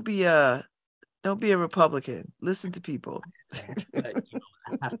 don't be a Republican. Listen to people. I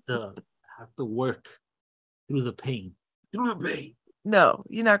have to work through the pain. No,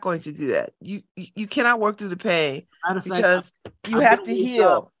 you're not going to do that. You cannot work through the pain because you I'm have to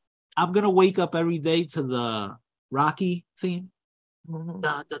heal. I'm gonna wake up every day to the Rocky theme. Mm-hmm.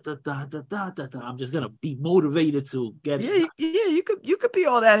 Da, da, da, da, da, da, da, da. I'm just gonna be motivated to get it. Yeah, you could be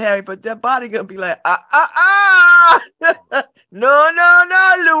all that, Harry, but that body gonna be like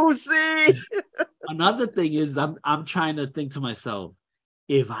no, Lucy. Another thing is I'm trying to think to myself,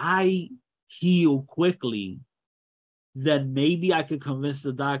 if I heal quickly, then maybe I could convince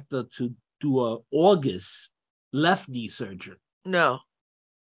the doctor to do a August left knee surgery. No,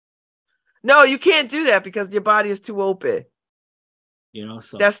 you can't do that because your body is too open.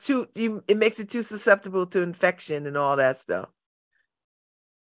 So that's it makes it too susceptible to infection and all that stuff.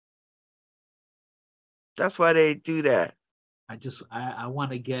 That's why they do that. I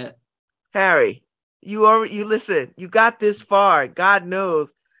want to get Harry. You listen. You got this far. God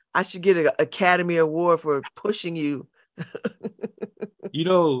knows I should get an Academy Award for pushing you. You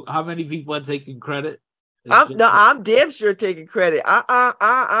know how many people are taking credit? I'm damn sure taking credit.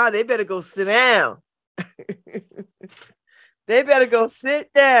 They better go sit down. They better go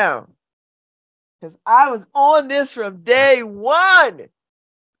sit down. Because I was on this from day one.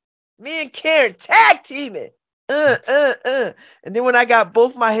 Me and Karen tag teaming. And then when I got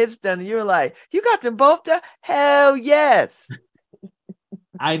both my hips done, you're like, you got them both done? Hell yes.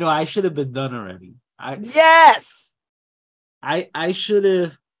 I know I should have been done already. Yes. I should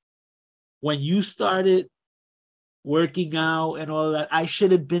have, when you started working out and all that, I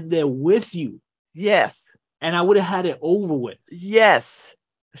should have been there with you. Yes. And I would have had it over with. Yes.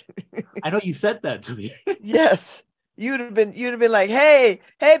 I know you said that to me. Yes. You'd have been like, hey,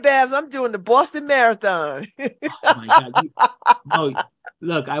 Babz, I'm doing the Boston Marathon. Oh my God. No,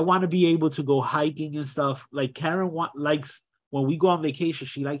 look, I want to be able to go hiking and stuff. Like Karen likes, when we go on vacation,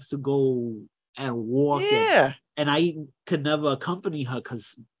 she likes to go and walk. Yeah. And I could never accompany her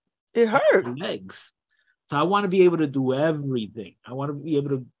because it hurt. her legs. So I want to be able to do everything. I want to be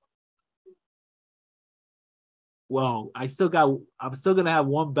able to. Well, I'm still gonna have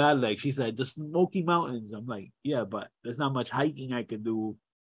one bad leg. She said the Smoky Mountains. I'm like, yeah, but there's not much hiking I can do.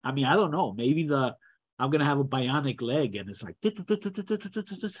 I mean, I don't know. Maybe I'm gonna have a bionic leg, and it's like,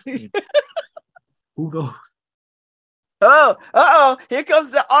 who knows? Oh, here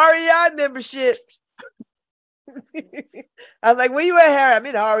comes the REI membership. I'm like, where you at, Harry? I'm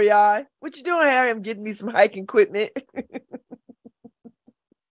in REI. What you doing, Harry? I'm getting me some hiking equipment.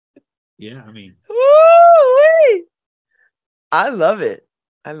 Yeah, I mean, woo-wee. I love it.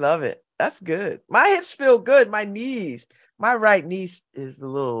 I love it. That's good. My hips feel good. My knees. My right knee is a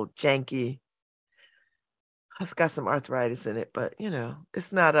little janky. It's got some arthritis in it, but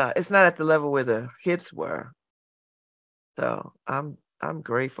it's not at the level where the hips were. So I'm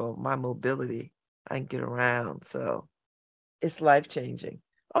grateful. My mobility, I can get around. So it's life-changing.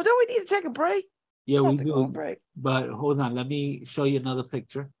 Oh, don't we need to take a break? Yeah, we do. Break. But hold on, let me show you another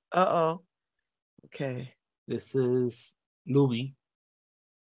picture. Uh-oh. Okay. This is Lumi.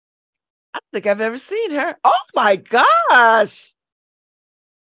 I don't think I've ever seen her. Oh my gosh.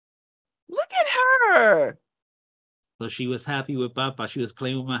 Look at her. So she was happy with Papa. She was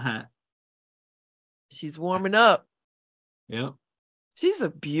playing with my hat. She's warming up. Yep. She's a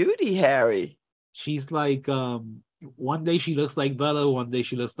beauty, Harry. She's like, one day she looks like Bella, one day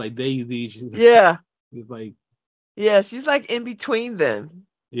she looks like Daisy. She's like, she's like in between them.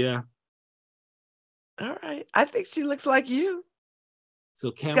 Yeah. All right. I think she looks like you.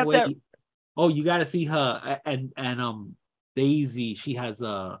 So can't wait. That... Oh, you got to see her. And Daisy, she has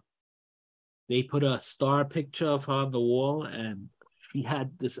they put a star picture of her on the wall, and she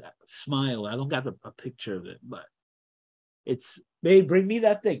had this smile. I don't got a picture of it, but they bring me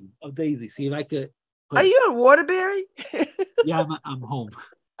that thing of Daisy. See if I could. Are you in Waterbury? Yeah, I'm home.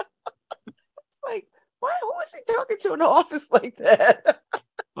 Like, who is he talking to in the office like that?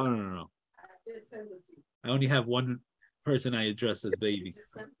 Oh, no. I only have one person I address as baby.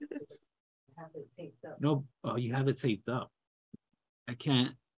 No, you have it taped up. I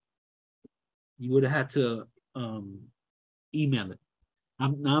can't. You would have had to email it.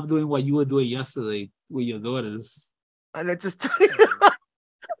 I'm doing what you were doing yesterday with your daughters. And it just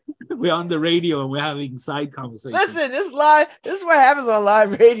we're on the radio and we're having side conversations. Listen, this is what happens on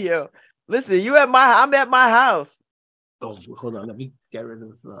live radio. Listen, I'm at my house. Oh, hold on, let me get rid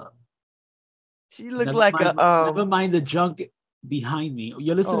of she looked like never mind the junk behind me.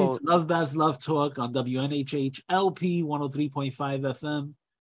 You're listening to LoveBabz LoveTalk on WNHH LP 103.5 FM.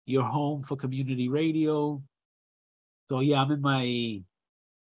 Your home for community radio. So yeah, I'm in my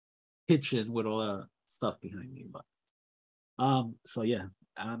kitchen with all the stuff behind me. But so yeah,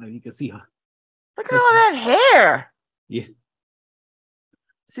 I don't know if you can see her. Look at all that hair. Yeah.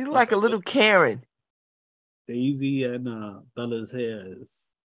 She look like a little Karen. Daisy and Bella's hair is.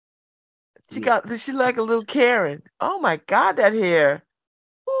 She like a little Karen. Oh my God, that hair.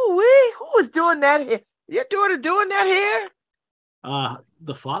 Ooh-wee. Who was doing that hair? Your daughter doing that hair?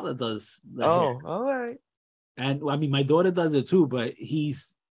 The father does the hair. Oh, all right. And I mean, my daughter does it too, but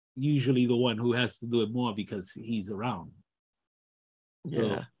he's usually the one who has to do it more because he's around.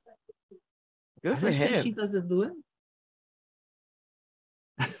 Yeah. So, good for him. She doesn't do it.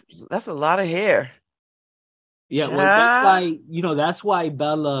 That's a lot of hair. Yeah, well, that's why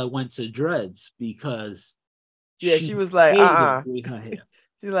Bella went to dreads, because she was like, doing her hair.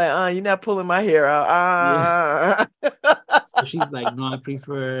 She's like, you're not pulling my hair out. So she's like, no, I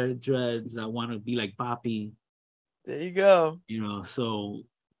prefer dreads. I want to be like Poppy. There you go. So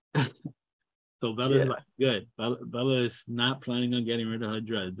Bella's like, good. Bella is not planning on getting rid of her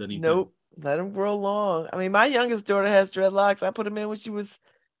dreads anytime. Nope. Let them grow long. I mean, my youngest daughter has dreadlocks. I put them in when she must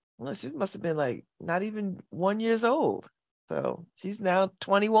have been like not even 1 year old. So she's now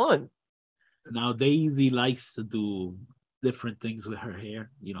 21. Now Daisy likes to do different things with her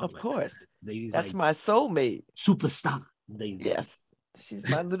hair. Of course. Daisy's that's like my soulmate. Superstar. Daisy. Yes. She's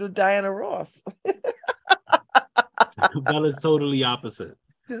my little Diana Ross. Bella's totally opposite.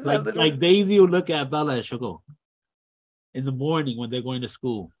 Like Daisy will look at Bella and she'll go, in the morning when they're going to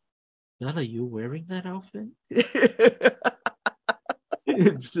school, Bella, you wearing that outfit?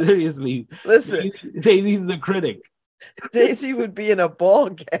 Seriously. Listen. Daisy's the critic. Daisy would be in a ball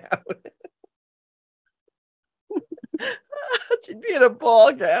gown. She'd be in a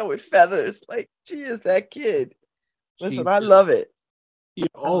ball gown with feathers. Like, she is that kid. Listen, I love it.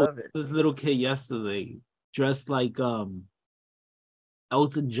 I love it. This little kid yesterday dressed like Elton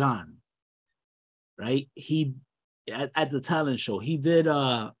John, right? He at the talent show, he did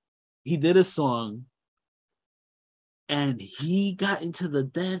a song, and he got into the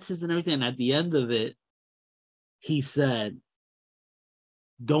dances and everything. And at the end of it, he said,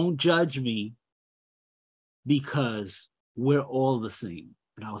 "Don't judge me because we're all the same."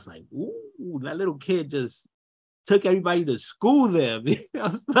 And I was like, ooh, that little kid just took everybody to school there. I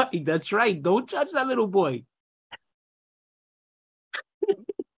was like, that's right. Don't judge that little boy. I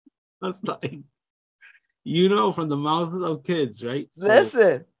was like, from the mouths of kids, right?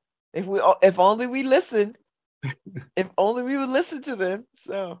 Listen, if only we listen, if only we would listen to them.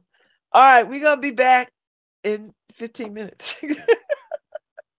 So, all right, we're gonna be back in 15 minutes.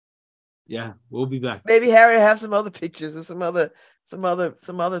 Yeah, we'll be back. Maybe Harry will have some other pictures or some other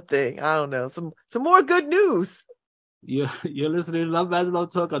thing. I don't know. Some more good news. You're listening to LoveBabz,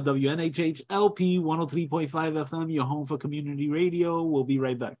 LoveTalk on WNHH LP 103.5 FM, your home for community radio. We'll be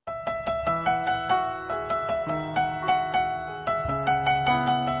right back.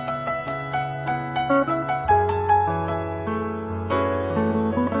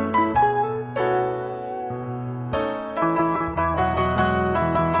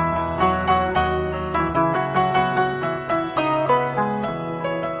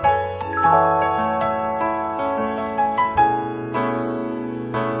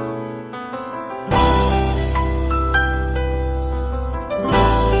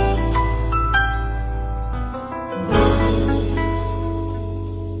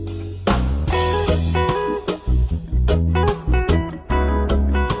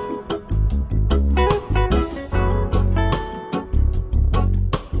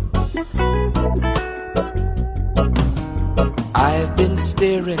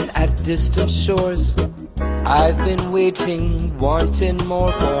 Staring at distant shores, I've been waiting, wanting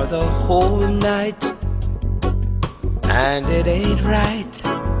more for the whole night, and it ain't right.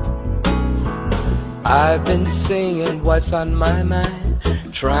 I've been saying what's on my mind,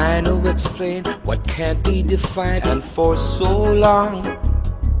 trying to explain what can't be defined, and for so long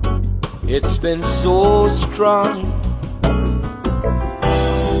it's been so strong.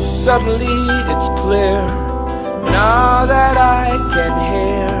 Suddenly it's clear, now that I can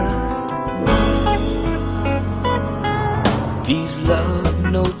hear these love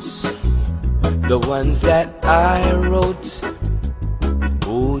notes, the ones that I wrote.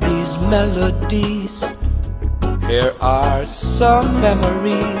 Oh, these melodies, here are some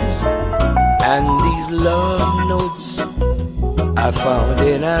memories, and these love notes I found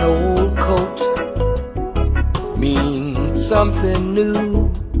in an old coat mean something new,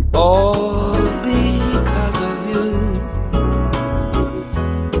 all because of you.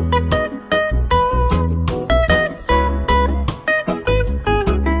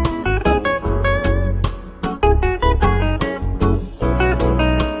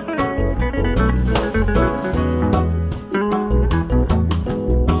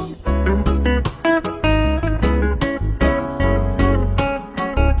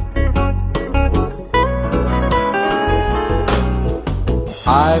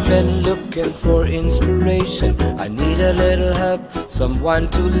 I've been looking for inspiration, I need a little help, someone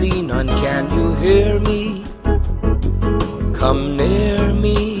to lean on. Can you hear me? Come near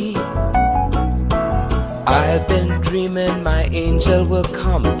me. I've been dreaming my angel will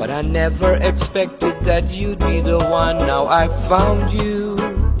come, but I never expected that you'd be the one. Now I found you,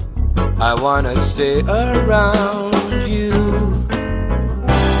 I wanna stay around you.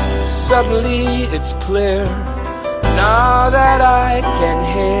 Suddenly it's clear, now that I can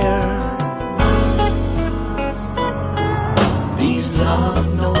hear these love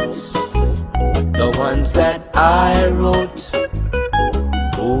notes, the ones that I wrote.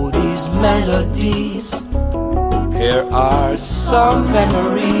 Oh, these melodies, here are some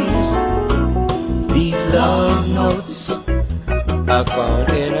memories. These love notes I found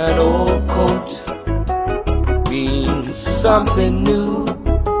in an old coat mean something new,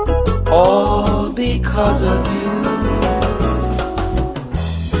 all because of you.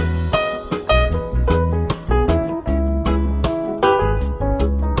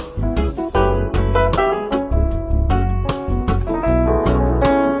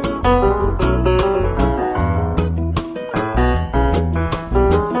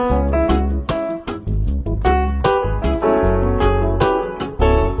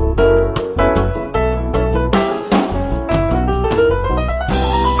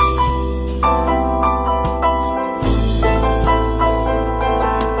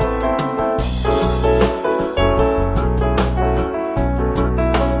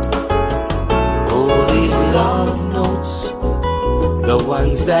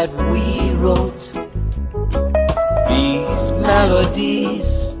 That we wrote, these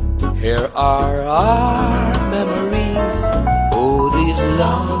melodies, here are our memories. Oh, these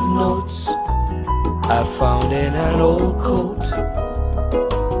love notes I found in an old coat,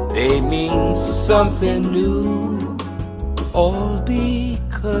 They mean something new, all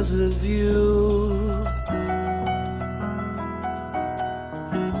because of you.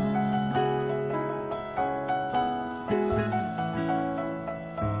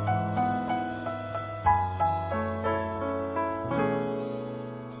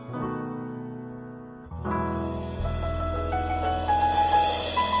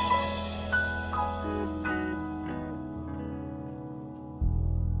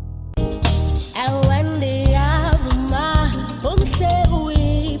 And when the Avma, say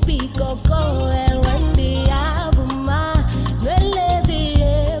we pick up, go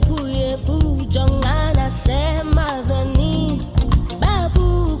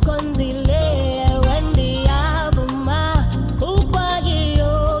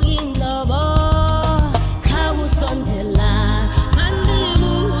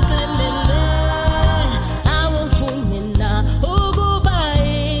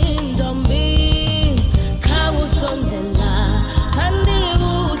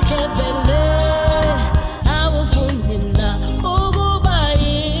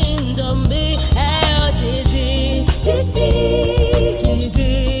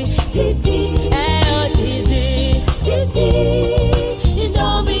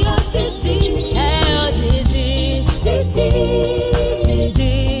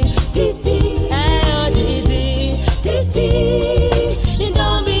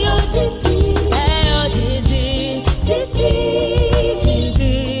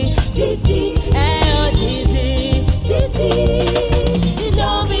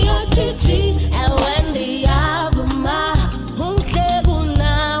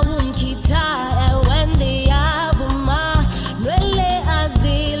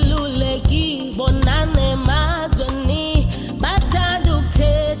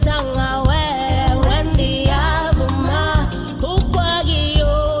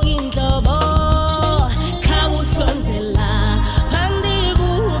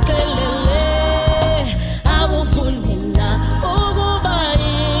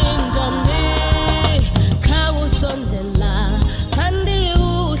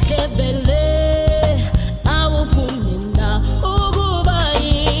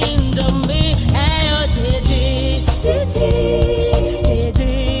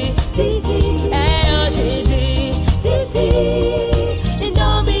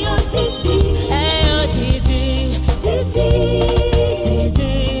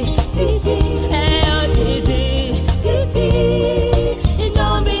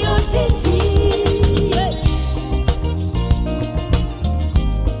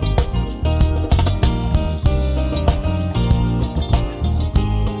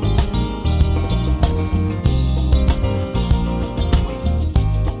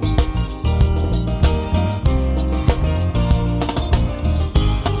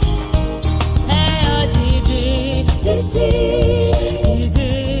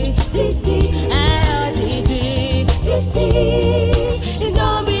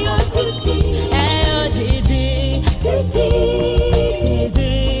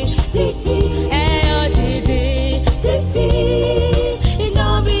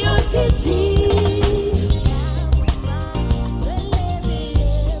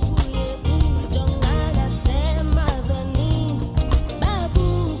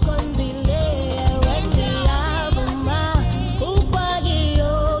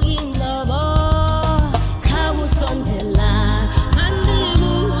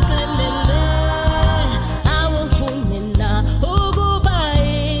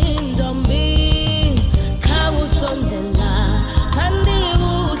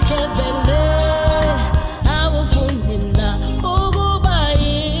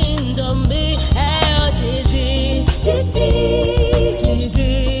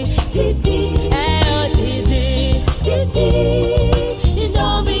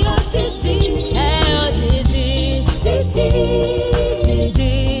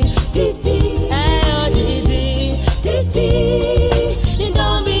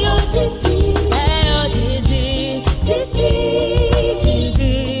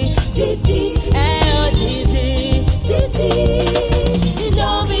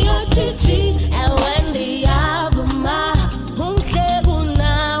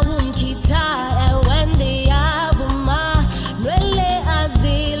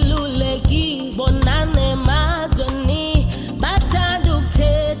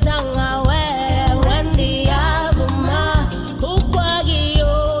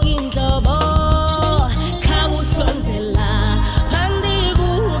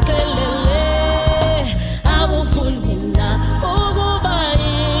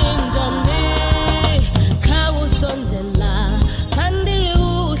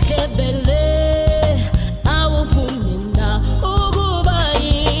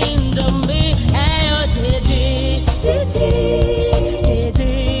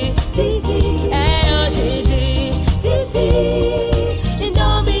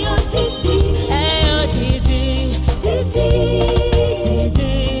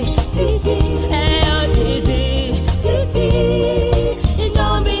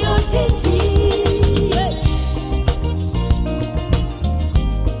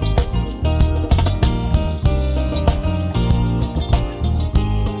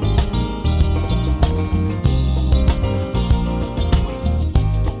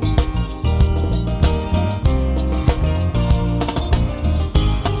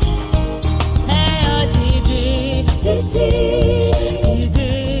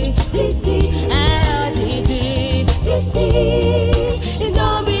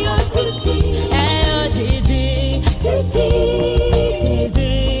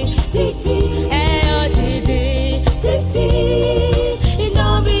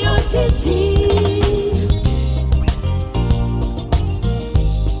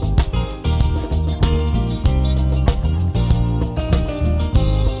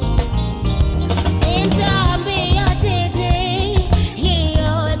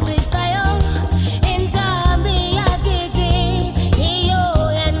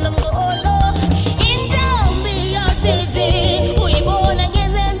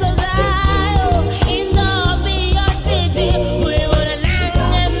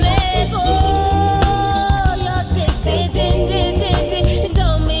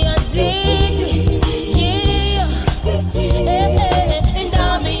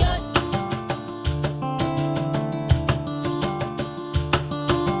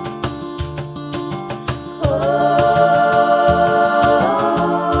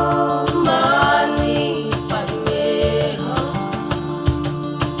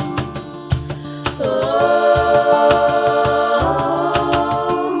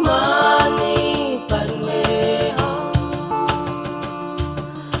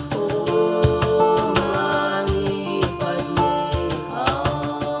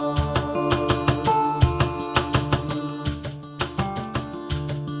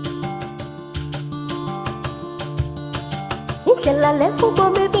Shalale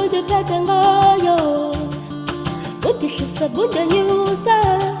kubomi biji petengoyo Utishu sabuja nyusa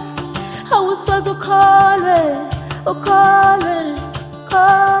Hausa zukale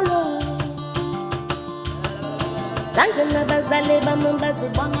Sangana bazale bamumbazi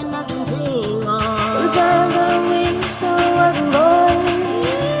bwana nazinzingo Ujanga wisho wazingoi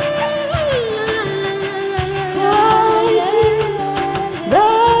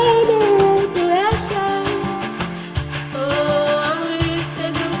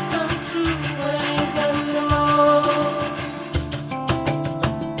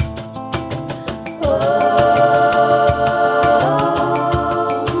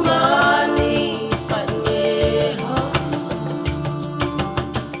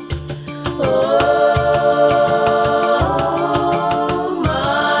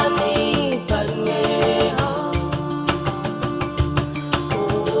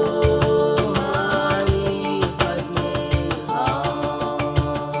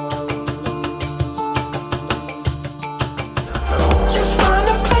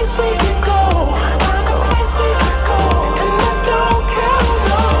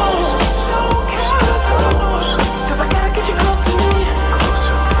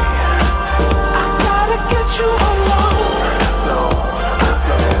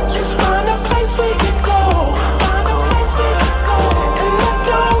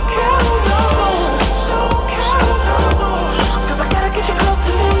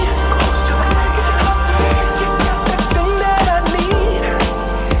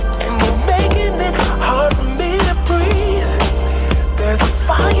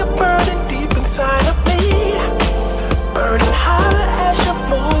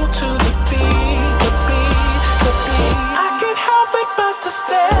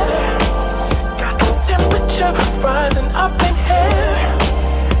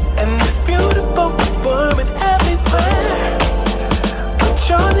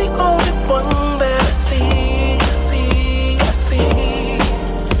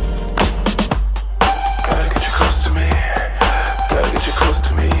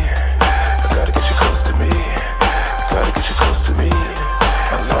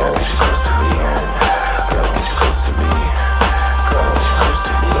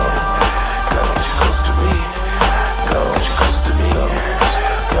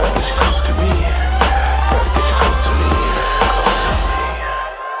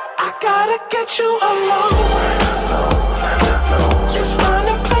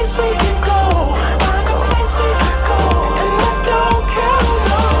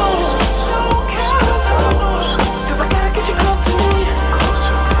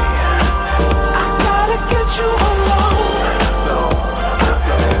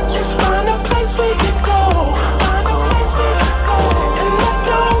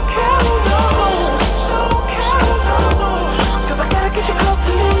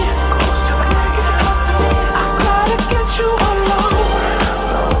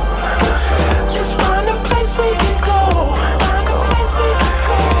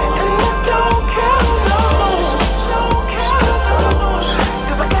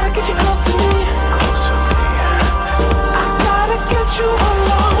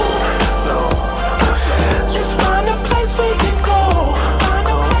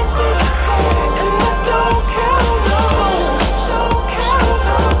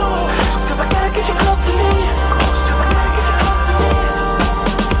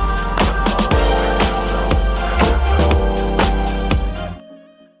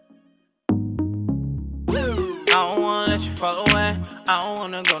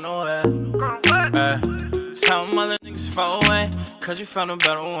Cause you found a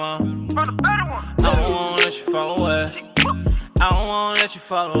better one. I don't wanna let you fall away. I don't wanna let you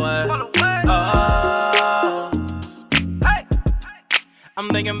fall away. Oh, I'm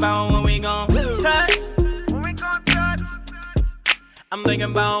thinking about when we gon' touch. I'm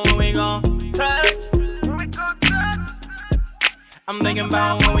thinking about when we gon' touch. I'm thinking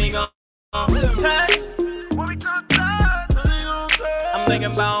about when we gon' touch. I'm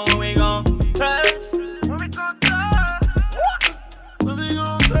thinking about when we gon' touch.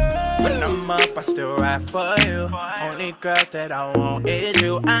 When I'm up, I still ride for you. Only girl that I want is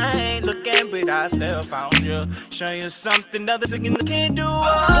you. I ain't looking, but I still found you. Show you something others can't do.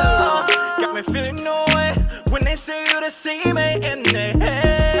 Oh, got me feeling no way when they say you the same ain't in their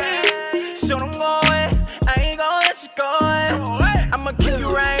head. So don't go away, I ain't gon' let you go away. I'ma keep you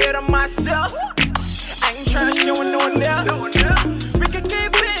right here to myself. I ain't tryna show no one else. We can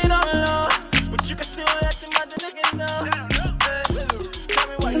keep it on low, but you can still let them other niggas know. Tell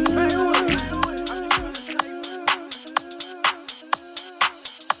me what you think.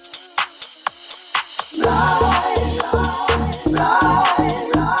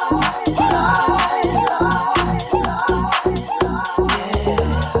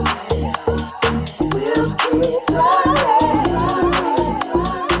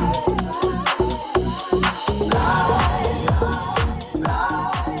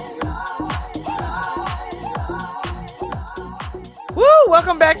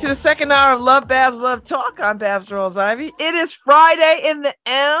 Welcome back to the second hour of LoveBabz, LoveTalk. I'm Babz Rawls-Ivy. It is Friday in the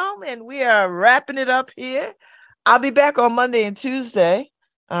Elm, and we are wrapping it up here. I'll be back on Monday and Tuesday.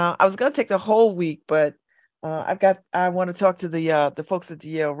 I was going to take the whole week, but I want to talk to the folks at the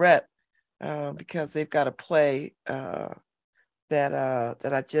Yale Rep because they've got a play that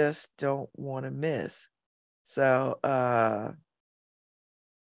I just don't want to miss. So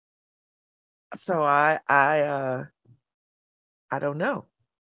I don't know.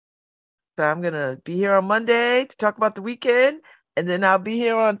 So I'm going to be here on Monday to talk about the weekend, and then I'll be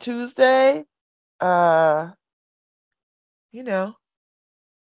here on Tuesday. I'll be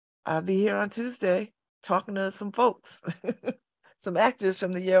here on Tuesday talking to some folks, some actors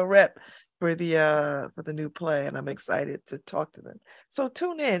from the Yale Rep for the new play, and I'm excited to talk to them. So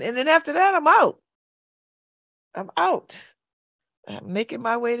tune in, and then after that, I'm out. I'm making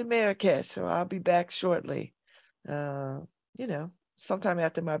my way to Marrakesh, so I'll be back shortly. Sometime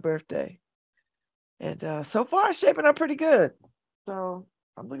after my birthday. And so far, it's shaping up pretty good. So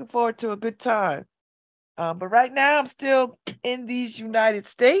I'm looking forward to a good time. But right now, I'm still in these United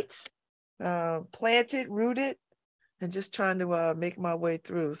States, planted, rooted, and just trying to make my way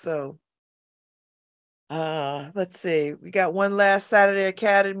through. So let's see. We got one last Saturday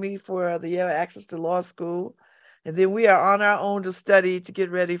Academy for the Yale Access to Law School. And then we are on our own to study to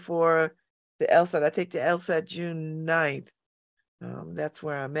get ready for the LSAT. I take the LSAT June 9th. That's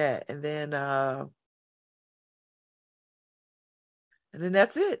where I'm at. And then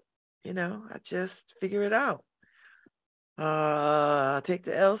that's it. I just figure it out. Take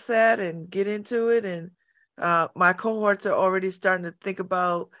the LSAT and get into it. And my cohorts are already starting to think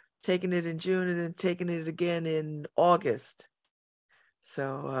about taking it in June and then taking it again in August.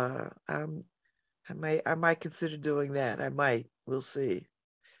 So I might consider doing that. I might. We'll see.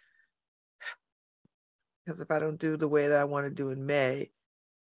 Because if I don't do the way that I want to do in May,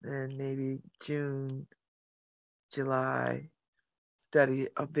 then maybe June, July, study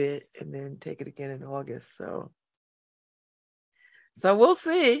a bit, and then take it again in August. So we'll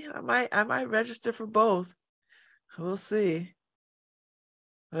see. I might register for both. We'll see.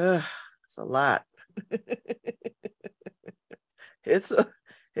 It's a lot. It's a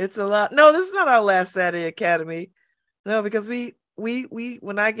lot. No, this is not our last Saturday Academy. No, because we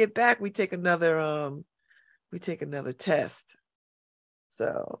when I get back, we take another test.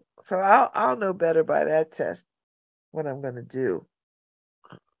 So I'll know better by that test what I'm gonna do.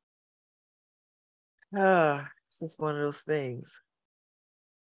 It's just one of those things.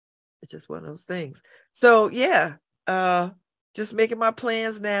 So yeah, just making my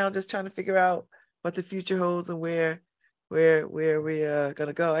plans now, just trying to figure out what the future holds and where we are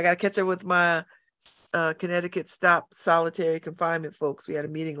gonna go. I gotta catch up with my Connecticut Stop Solitary Confinement folks. We had a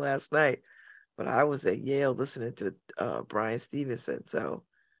meeting last night, but I was at Yale listening to Brian Stevenson, so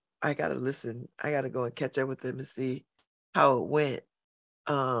I gotta listen. I gotta go and catch up with them and see how it went.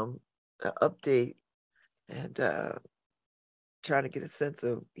 Update and trying to get a sense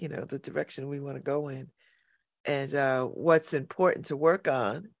of the direction we want to go in and what's important to work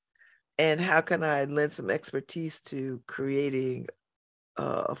on and how can I lend some expertise to creating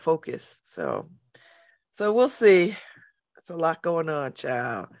a focus. So we'll see. It's a lot going on,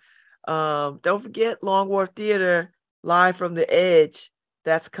 child. Don't forget Long Wharf Theater Live from the Edge.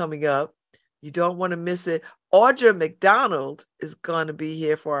 That's coming up. You don't want to miss it. Audra McDonald is going to be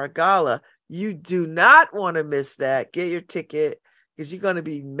here for our gala. You do not want to miss that. Get your ticket because you're going to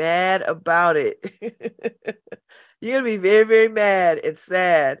be mad about it. You're going to be very, very mad and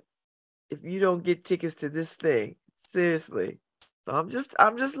sad if you don't get tickets to this thing. Seriously. So I'm just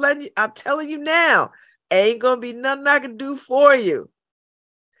letting you, I'm telling you now, ain't going to be nothing I can do for you.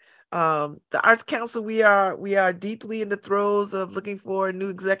 The Arts Council, we are deeply in the throes of looking for a new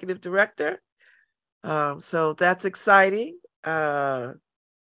executive director. So that's exciting. So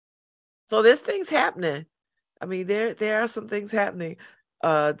there's things happening. I mean, there are some things happening.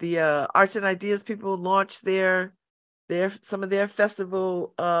 The Arts and Ideas people launched some of their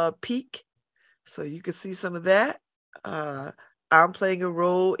festival peak. So you can see some of that. I'm playing a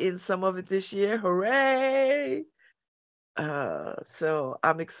role in some of it this year. Hooray! So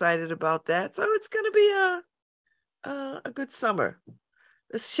I'm excited about that. So it's going to be a good summer.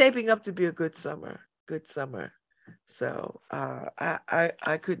 It's shaping up to be a good summer. So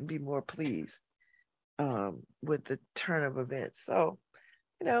I couldn't be more pleased with the turn of events. So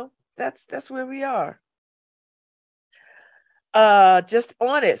that's where we are. Just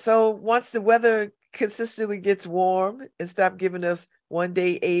on it. So once the weather consistently gets warm and stop giving us one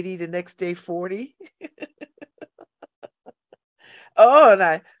day 80, the next day 40. Oh,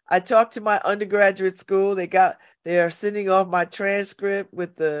 and I talked to my undergraduate school. They got They are sending off my transcript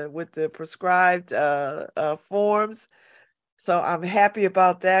with the prescribed forms. So I'm happy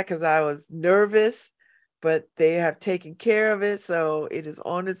about that because I was nervous, but they have taken care of it. So it is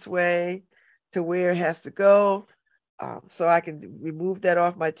on its way to where it has to go. So I can remove that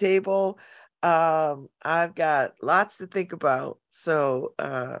off my table. I've got lots to think about. So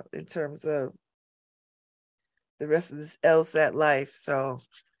in terms of the rest of this LSAT life. So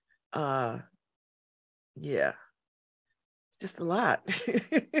yeah, it's just a lot.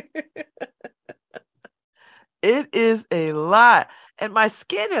 It is a lot. And my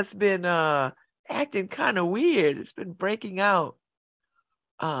skin has been acting kind of weird. It's been breaking out.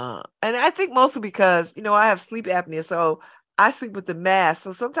 And I think mostly because, I have sleep apnea, so I sleep with the mask.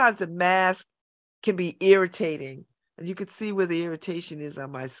 So sometimes the mask can be irritating. And you can see where the irritation is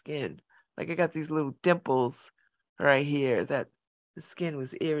on my skin. Like I got these little dimples right here that the skin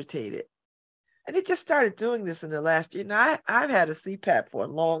was irritated. And it just started doing this in the last year. Now, I've had a CPAP for a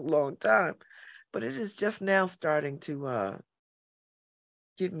long, long time, but it is just now starting to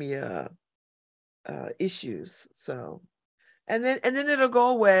give me issues. So, and then it'll go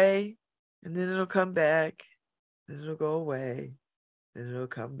away, and then it'll come back, and it'll go away, and it'll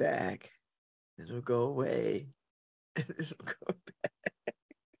come back, and it'll go away, and it'll go back.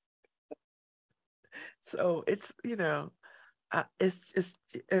 So it's it's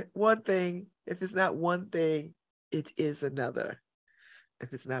one thing. If it's not one thing, it is another.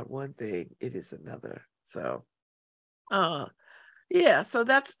 If it's not one thing, it is another. So, yeah. So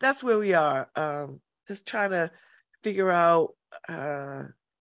that's where we are. Just trying to figure out. Got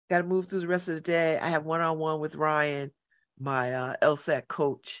to move through the rest of the day. I have one-on-one with Ryan, my LSAT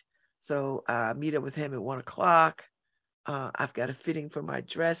coach. So meet up with him at 1:00. I've got a fitting for my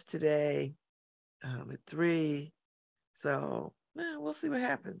dress today at 3. So we'll see what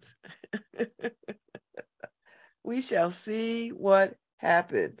happens. We shall see what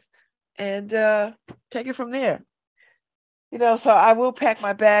happens and take it from there. So I will pack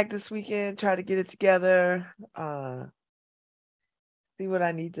my bag this weekend, try to get it together, see what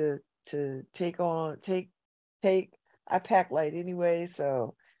I need to take on. I pack light anyway,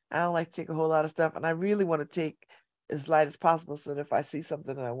 so I don't like to take a whole lot of stuff. And I really want to take as light as possible so that if I see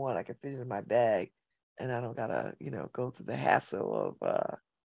something that I want, I can fit it in my bag. And I don't gotta, go through the hassle of,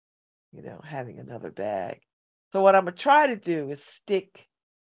 having another bag. So what I'm gonna try to do is stick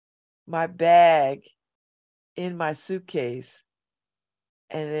my bag in my suitcase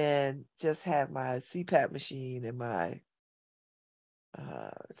and then just have my CPAP machine in my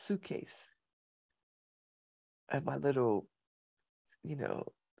suitcase and my little,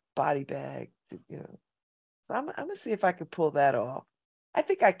 body bag, So I'm gonna see if I can pull that off. I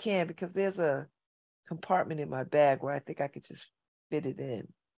think I can because there's a compartment in my bag where I think I could just fit it in.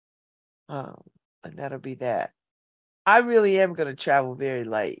 And that'll be that. I really am gonna travel very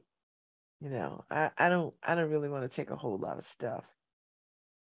light. I don't really want to take a whole lot of stuff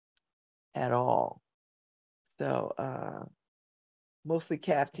at all. So mostly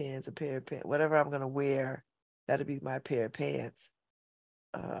caftans, a pair of pants, whatever I'm gonna wear, that'll be my pair of pants.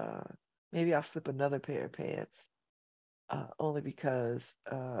 Maybe I'll slip another pair of pants. Only because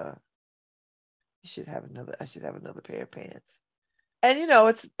I should have another pair of pants. And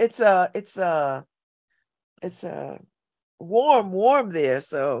it's warm there,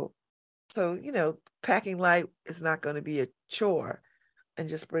 so packing light is not going to be a chore, and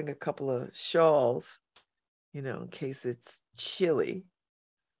just bring a couple of shawls, in case it's chilly.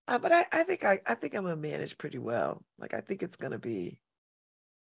 But I think I'm gonna manage pretty well. Like I think it's gonna be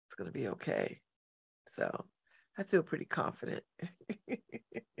okay. So I feel pretty confident.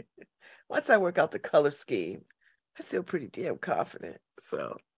 Once I work out the color scheme, I feel pretty damn confident.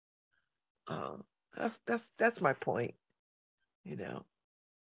 So that's my point.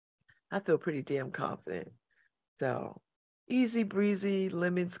 I feel pretty damn confident. So easy breezy,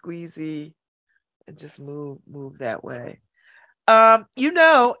 lemon squeezy, and just move that way.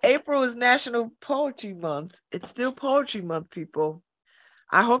 April is National Poetry Month. It's still Poetry Month, people.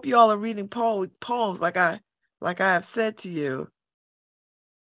 I hope you all are reading poems like I have said to you.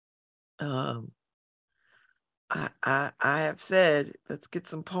 I have said, let's get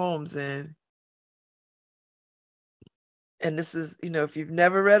some poems in. And this is, if you've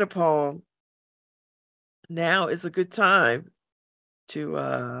never read a poem, now is a good time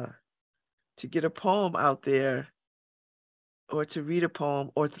to get a poem out there, or to read a poem,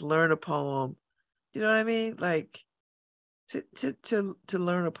 or to learn a poem. You know what I mean? Like to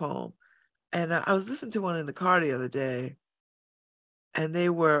learn a poem. And I was listening to one in the car the other day, and they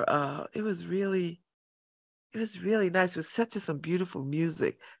were it was really nice. It was such some beautiful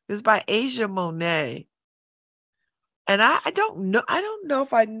music. It was by Asia Monet. And I don't know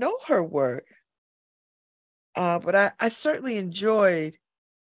if I know her work, but I certainly enjoyed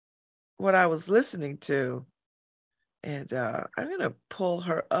what I was listening to. And I'm going to pull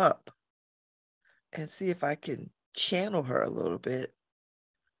her up and see if I can channel her a little bit.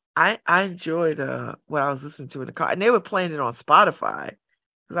 I enjoyed what I was listening to in the car. And they were playing it on Spotify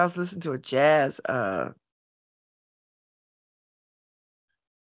because I was listening to a jazz.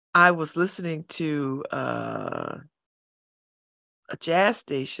 I was listening to a jazz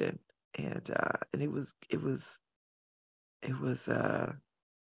station, and it was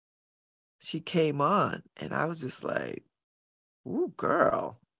she came on, and I was just like, "Ooh,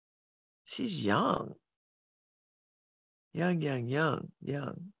 girl, she's young,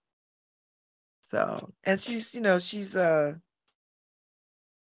 young." So, and she's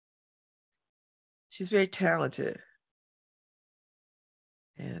she's very talented.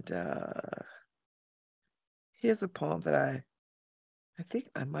 And here's a poem that I think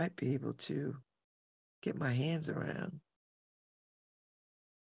I might be able to get my hands around.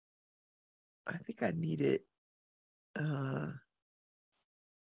 I think I need it.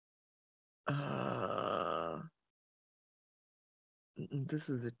 This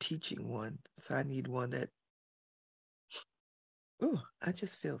is a teaching one, so I need one that. Ooh, I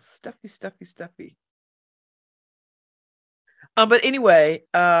just feel stuffy. But anyway,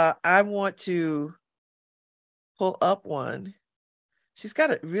 I want to pull up one. She's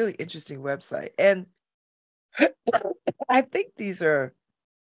got a really interesting website, and I think these are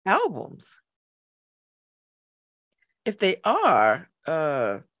albums. If they are,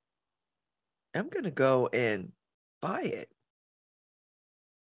 I'm gonna go and buy it.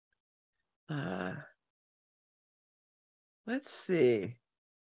 Let's see.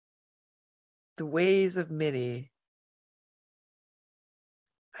 The Ways of Many.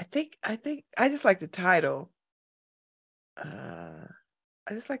 I think I just like the title.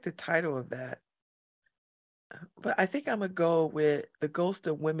 I just like the title of that. But I think I'm gonna go with The Ghost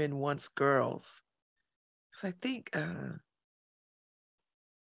of Women Once Girls. Because I think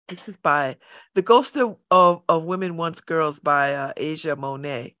this is by The Ghost of Women Once Girls by Asia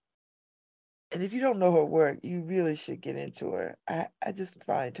Monet. And if you don't know her work, you really should get into her. I just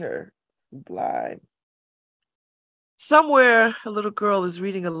find her sublime. Somewhere, a little girl is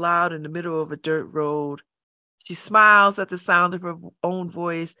reading aloud in the middle of a dirt road. She smiles at the sound of her own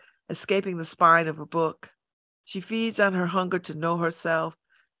voice, escaping the spine of a book. She feeds on her hunger to know herself.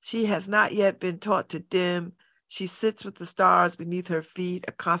 She has not yet been taught to dim. She sits with the stars beneath her feet,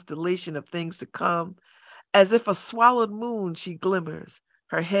 a constellation of things to come. As if a swallowed moon, she glimmers.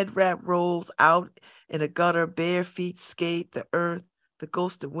 Her head wrap rolls out in a gutter, bare feet skate the earth. The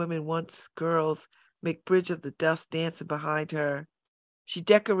ghost of women once girls make bridge of the dust dancing behind her. She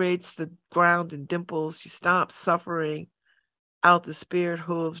decorates the ground in dimples. She stomps suffering out the spirit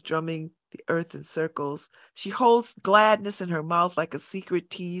hooves, drumming the earth in circles. She holds gladness in her mouth like a secret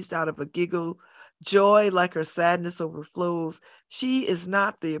teased out of a giggle. Joy like her sadness overflows. She is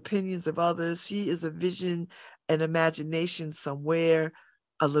not the opinions of others. She is a vision, an imagination somewhere.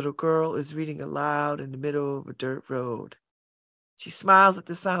 A little girl is reading aloud in the middle of a dirt road. She smiles at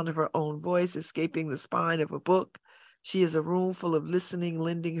the sound of her own voice, escaping the spine of a book. She is a room full of listening,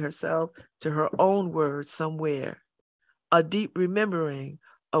 lending herself to her own words somewhere. A deep remembering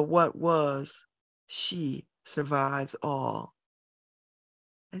of what was. She survives all.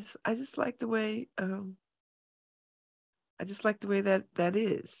 I just like the way that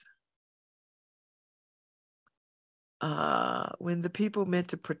is. When the people meant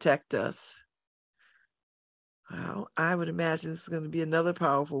to protect us. Well, I would imagine this is going to be another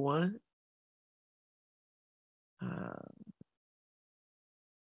powerful one.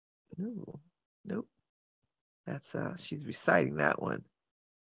 Nope. That's she's reciting that one.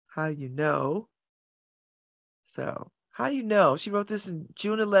 How you know. So, how you know? She wrote this in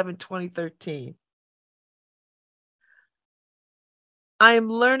June 11, 2013. I am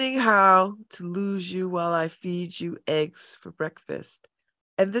learning how to lose you while I feed you eggs for breakfast.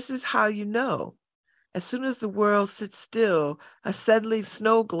 And this is how you know. As soon as the world sits still, a settling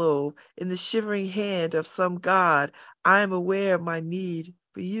snow globe in the shivering hand of some god, I am aware of my need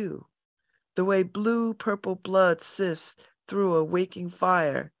for you. The way blue-purple blood sifts through a waking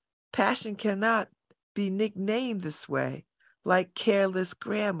fire. Passion cannot be nicknamed this way, like careless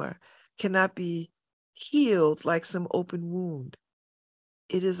grammar, cannot be healed like some open wound.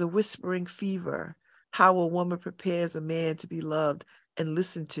 It is a whispering fever, how a woman prepares a man to be loved and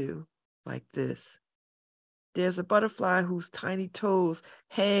listened to like this. There's a butterfly whose tiny toes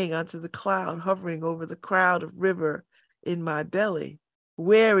hang onto the cloud hovering over the crowd of river in my belly.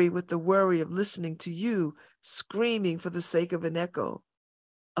 weary with the worry of listening to you screaming for the sake of an echo.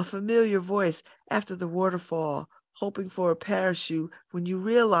 A familiar voice after the waterfall, hoping for a parachute when you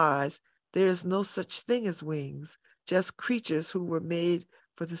realize there is no such thing as wings, just creatures who were made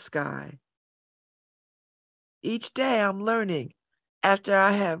for the sky. Each day I'm learning, after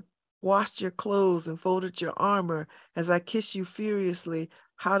I have washed your clothes and folded your armor as I kiss you furiously,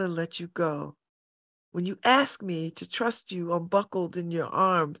 how to let you go. When you ask me to trust you unbuckled in your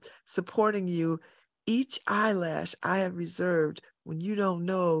arms, supporting you, each eyelash I have reserved when you don't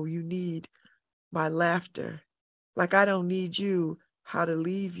know you need my laughter, like I don't need you, how to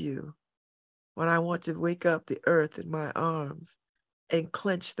leave you. When I want to wake up the earth in my arms and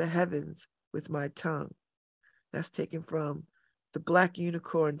clench the heavens with my tongue. That's taken from The Black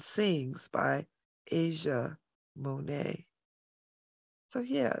Unicorn Sings by Asia Monet. So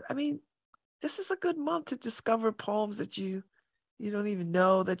yeah, I mean, this is a good month to discover poems that you don't even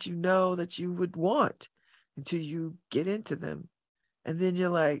know that you would want until you get into them. And then you're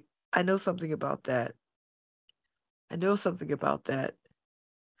like, I know something about that. I know something about that.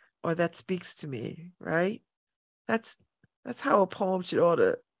 Or that speaks to me, right? That's how a poem should ought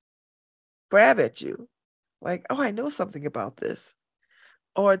to grab at you. Like, oh, I know something about this.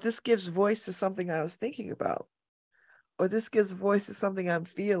 Or this gives voice to something I was thinking about. Or this gives voice to something I'm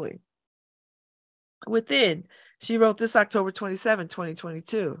feeling. Within, she wrote this October 27,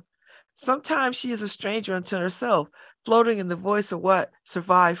 2022. Sometimes she is a stranger unto herself, floating in the voice of what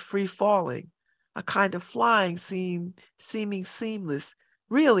survived free falling, a kind of flying seeming seamless.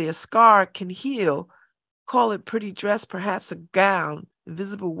 Really, a scar can heal. Call it pretty dress, perhaps a gown,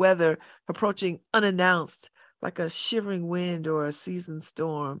 invisible weather approaching unannounced, like a shivering wind or a seasoned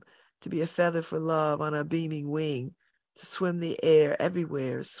storm, to be a feather for love on a beaming wing, to swim the air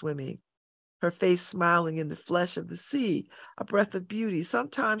everywhere swimming. Her face smiling in the flesh of the sea, a breath of beauty.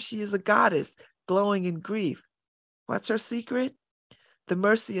 Sometimes she is a goddess, glowing in grief. What's her secret? The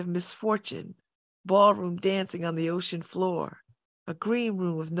mercy of misfortune, ballroom dancing on the ocean floor, a green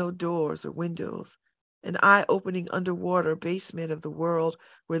room with no doors or windows, an eye-opening underwater basement of the world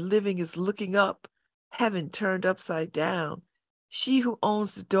where living is looking up, heaven turned upside down. She who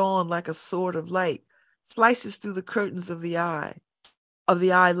owns the dawn like a sword of light, slices through the curtains of the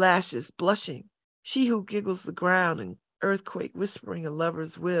eyelashes, blushing. She who giggles the ground and earthquake, whispering a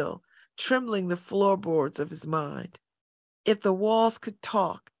lover's will, trembling the floorboards of his mind. If the walls could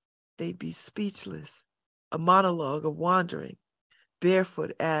talk, they'd be speechless, a monologue of wandering,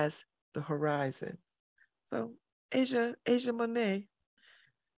 barefoot as the horizon. So Asia Monet.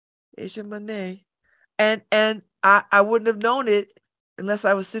 And I wouldn't have known it unless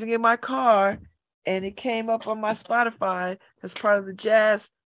I was sitting in my car and it came up on my Spotify as part of the jazz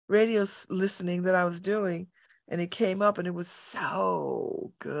radio listening that I was doing. And it came up and it was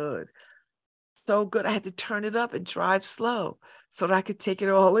so good. So good. I had to turn it up and drive slow so that I could take it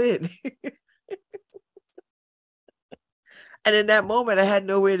all in. And in that moment, I had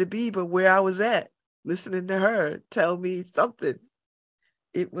nowhere to be but where I was at, listening to her tell me something.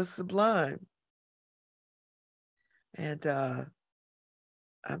 It was sublime. And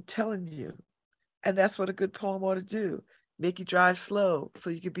I'm telling you, and that's what a good poem ought to do. Make you drive slow so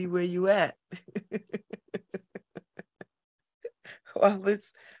you can be where you at.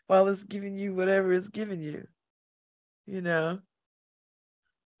 while it's giving you whatever it's giving you. You know.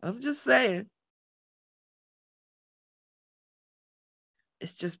 I'm just saying.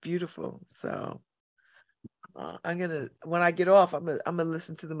 It's just beautiful. So when I get off, I'm gonna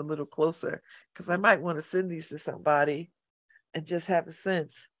listen to them a little closer because I might want to send these to somebody and just have a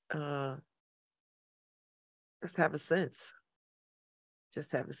sense. Just have a sense.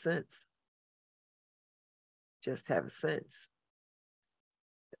 Just have a sense. Just have a sense.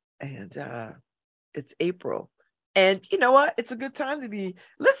 And it's April. And you know what? It's a good time to be.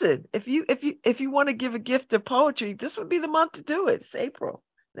 Listen, if you want to give a gift of poetry, this would be the month to do it. It's April,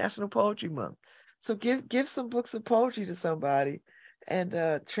 National Poetry Month. So give some books of poetry to somebody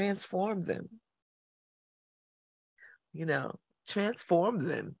and transform them. You know, transform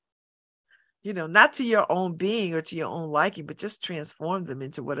them. You know, not to your own being or to your own liking, but just transform them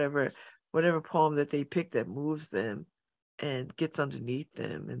into whatever poem that they pick that moves them and gets underneath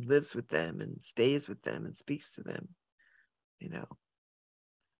them and lives with them and stays with them and speaks to them. You know,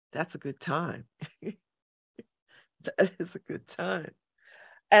 that's a good time. That is a good time.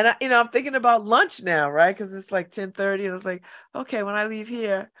 And I'm thinking about lunch now, right? Because it's like 10:30, and it's like, okay, when I leave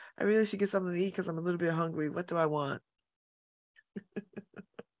here, I really should get something to eat because I'm a little bit hungry. What do I want?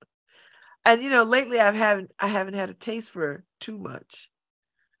 And lately I haven't had a taste for too much.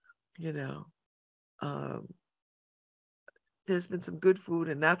 there's been some good food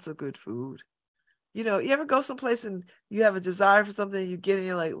and not so good food. You know, you ever go someplace and you have a desire for something and you get it and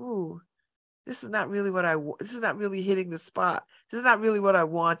you're like, ooh, this is not really what I want. This is not really hitting the spot. This is not really what I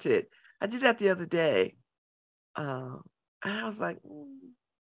wanted. I did that the other day. And I was like,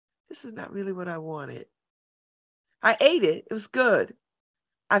 this is not really what I wanted. I ate it. It was good.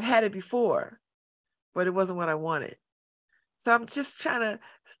 I've had it before, but it wasn't what I wanted. So I'm just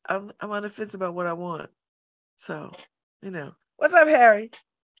I'm on the fence about what I want. So, you know. What's up, Harry?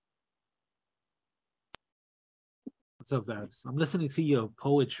 What's up, Babz? I'm listening to your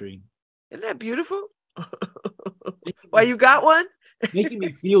poetry. Isn't that beautiful? Why, you got one? Making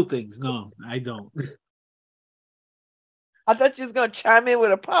me feel things. No, I don't. I thought you was going to chime in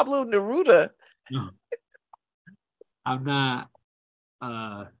with a Pablo Neruda. No. I'm not.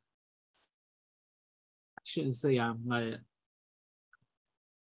 I shouldn't say I'm like.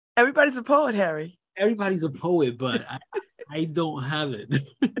 Everybody's a poet, Harry. Everybody's a poet, but I don't have it.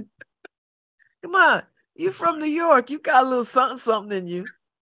 Come on. You from New York. You got a little something in you.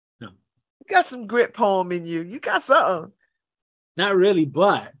 No. You got some grit poem in you. You got something. Not really,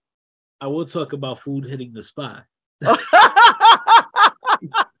 but I will talk about food hitting the spot. You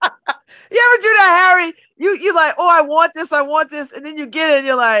ever do that, Harry? You like, oh, I want this, and then you get it and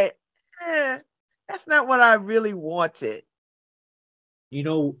you're like, that's not what I really wanted. You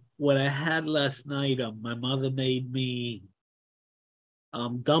know what I had last night? My mother made me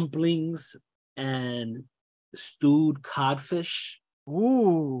dumplings and stewed codfish.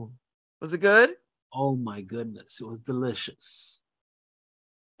 Ooh, was it good? Oh my goodness, it was delicious.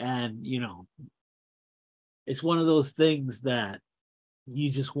 And you know, it's one of those things that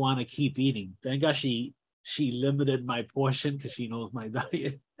you just want to keep eating. Thank God she limited my portion because she knows my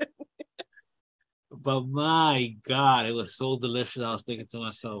diet. But my God, it was so delicious. I was thinking to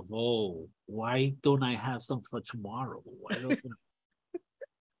myself, oh, why don't I have some for tomorrow? Why don't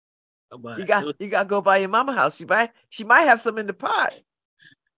but you got to go by your mama house. She might have some in the pot.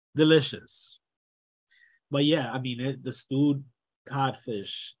 Delicious. But yeah, I mean, the stewed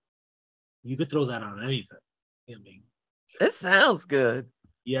codfish, you could throw that on anything. I mean, it sounds good.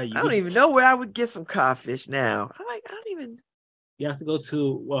 Yeah, I don't even know where I would get some codfish now. I don't even. You have to go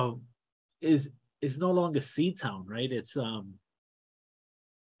to it's no longer Seatown, right? It's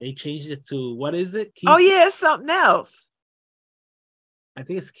they changed it to what is it? Yeah, it's something else. I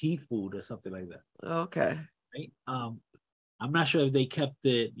think it's Key Food or something like that. Okay. Right? I'm not sure if they kept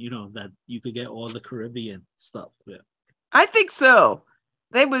it, you know, that you could get all the Caribbean stuff there. I think so.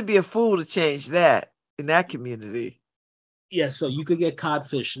 They would be a fool to change that in that community. Yeah, so you could get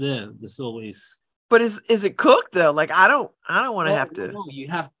codfish there. There's always. But is it cooked though? Like I don't want to have to. No, you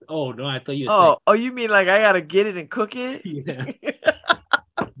have. Oh no, I thought you. Were saying... you mean like I gotta get it and cook it? Yeah.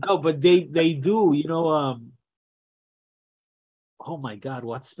 No, but they do. You know. Oh my God,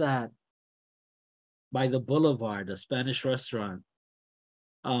 what's that? By the Boulevard, a Spanish restaurant.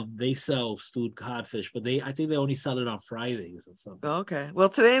 They sell stewed codfish, but I think they only sell it on Fridays or something. Okay. Well,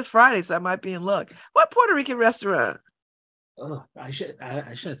 today is Friday, so I might be in luck. What Puerto Rican restaurant? Oh, I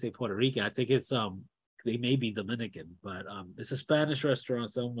shouldn't say Puerto Rican. I think it's they may be Dominican, but it's a Spanish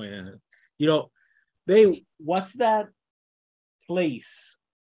restaurant somewhere. You know, what's that place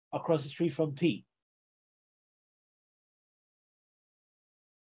across the street from Pete?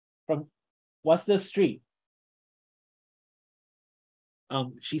 What's the street?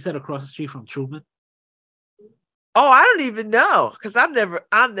 She said across the street from Truman. Oh, I don't even know because I'm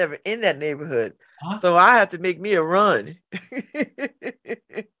never in that neighborhood. Huh? So I have to make me a run.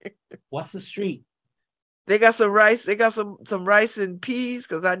 What's the street? They got some rice. They got some rice and peas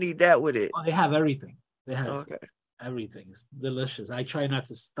because I need that with it. Oh, they have everything. They have everything. It's delicious. I try not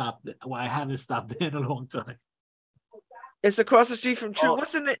to stop. I haven't stopped there in a long time. It's across the street from Truman.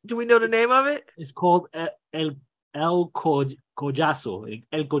 What's in it? Do we know the name of it? It's called El Collazo.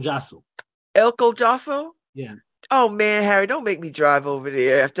 El Collazo. El Collazo? Yeah. Oh man, Harry, don't make me drive over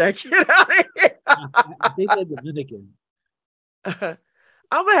there after I get out of here. I think they're Dominican. I'm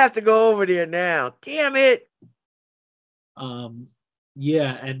gonna have to go over there now. Damn it.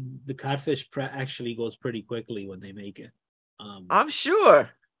 Yeah, and the codfish actually goes pretty quickly when they make it. I'm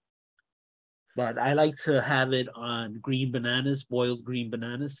sure. But I like to have it on green bananas, boiled green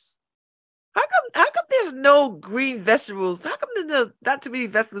bananas. How come there's no green vegetables? How come there's not too many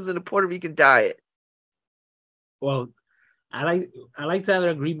vegetables in the Puerto Rican diet? Well, I like to have it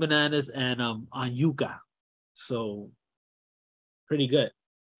on green bananas and on yuca. So pretty good.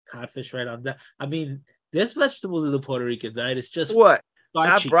 Codfish right on that. I mean, there's vegetables in the Puerto Rican diet. It's just what? Starchy.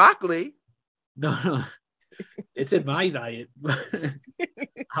 Not broccoli. No. It's in my diet.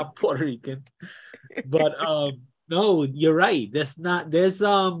 I'm Puerto Rican. But No, you're right. There's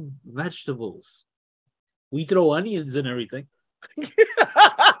vegetables. We throw onions and everything.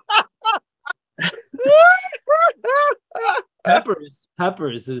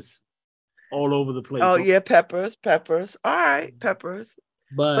 Peppers is all over the place. Oh yeah, peppers. All right, peppers.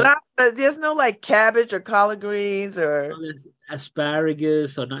 But But there's no like cabbage or collard greens or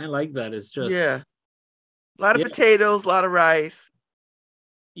asparagus or nothing like that. It's just a lot of potatoes, a lot of rice.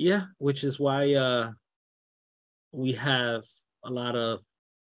 Yeah, which is why we have a lot of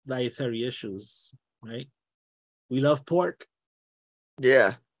dietary issues, right? We love pork.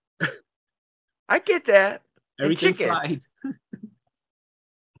 Yeah. I get that. Everything and chicken. fried.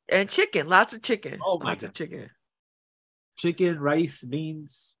 And chicken, lots of chicken. Oh my lots God. of chicken. Chicken, rice,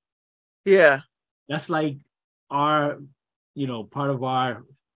 beans. Yeah. That's like our, part of our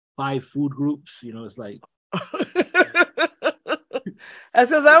 5 food groups. It's like. And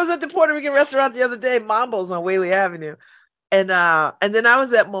since I was at the Puerto Rican restaurant the other day, Mambo's on Whaley Avenue. And then I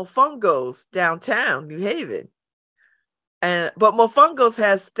was at Mofongo's downtown, New Haven. But Mofongo's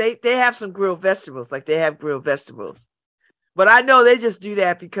they have some grilled vegetables, like they have grilled vegetables. But I know they just do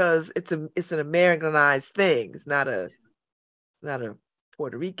that because it's an Americanized thing. It's not a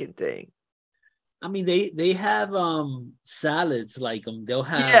Puerto Rican thing. I mean, they have salads, like they'll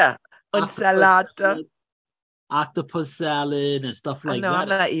have ensalada, octopus salad and stuff like that. I'm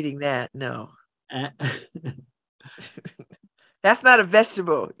not eating that. No, that's not a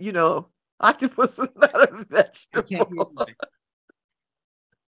vegetable. Octopus is not a vegetable.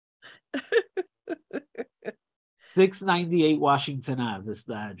 698 Washington Ave is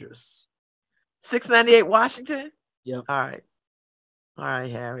the address. 698 Washington? Yep. All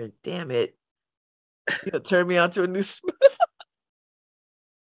right, Harry. Damn it. You'll turn me on to a new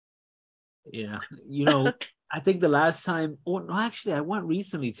Yeah. I think the last time, actually, I went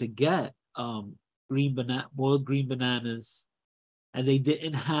recently to get boiled green bananas, and they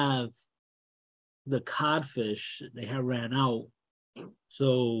didn't have the codfish. They had ran out.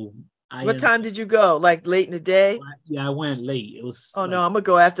 So what time did you go? Like late in the day? Yeah, I went late. It was. Oh no, I'm gonna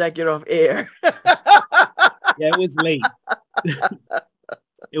go after I get off air. Yeah, it was late.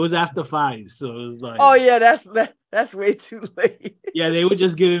 It was after 5, so it was like. Oh yeah, that's way too late. Yeah, they were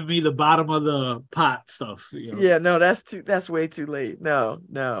just giving me the bottom of the pot stuff. Yeah, no, that's way too late. No.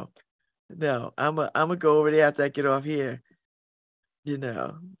 I'm gonna go over there after I get off here.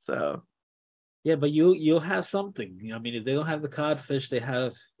 So. Yeah, but you'll have something. I mean, if they don't have the codfish, they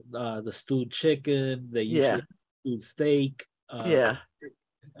have the stewed chicken. They usually have stewed steak.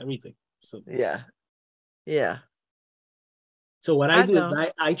 Everything. So yeah. So what I do is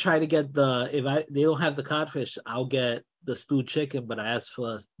I try to get they don't have the codfish, I'll get the stewed chicken, but I ask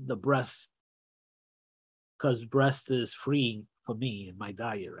for the breast because breast is free for me in my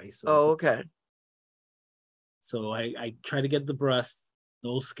diet, right? So okay. So I try to get the breast,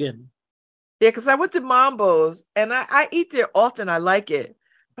 no skin. Yeah, because I went to Mambo's and I eat there often. I like it.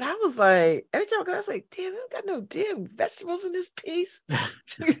 But I was like, every time I go, I was like, damn, they don't got no damn vegetables in this piece.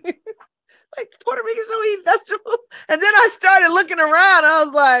 Like Puerto Ricans don't eat vegetables. And then I started looking around.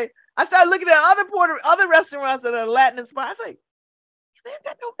 I started looking at other restaurants that are Latin inspired. I was like, they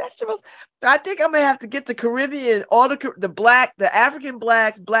got no vegetables. I think I'm gonna have to get the Caribbean, all the African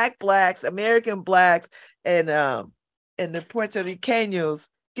blacks, black blacks, American blacks, and the Puerto Ricanos.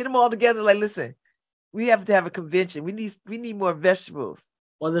 Get them all together. Like, listen, we have to have a convention. We need more vegetables.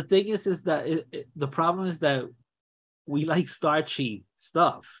 Well, the thing is that the problem is that we like starchy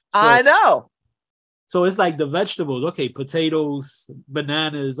stuff. So, I know. So it's like the vegetables. Okay, potatoes,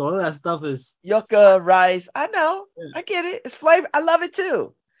 bananas, all of that stuff is yucca, rice. I know. Yeah. I get it. It's flavor. I love it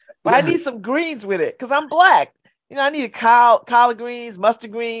too. But I need some greens with it because I'm black. I need collard greens,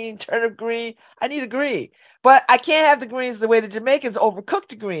 mustard green, turnip green. I need a green. But I can't have the greens the way the Jamaicans overcook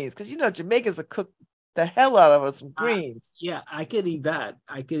the greens because Jamaicans will cook the hell out of us some greens. Yeah, I could eat that.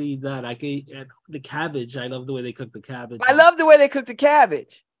 I could eat the cabbage. I love the way they cook the cabbage. I love the way they cook the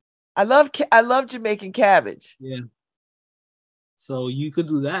cabbage. I love Jamaican cabbage. Yeah. So you could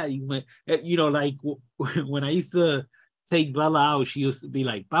do that. You might, like when I used to take Bella out, she used to be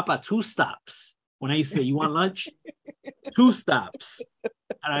like, "Papa, 2 stops." When I used to say, "You want lunch?" 2 stops.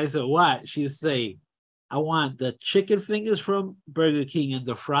 And I said, "What?" She'd say, "I want the chicken fingers from Burger King and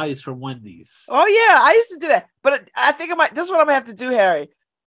the fries from Wendy's." Oh yeah, I used to do that. But I think this is what I'm gonna have to do, Harry.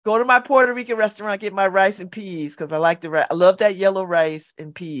 Go to my Puerto Rican restaurant, get my rice and peas because I like the rice. I love that yellow rice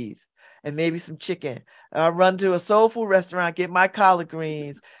and peas and maybe some chicken. I'll run to a soul food restaurant, get my collard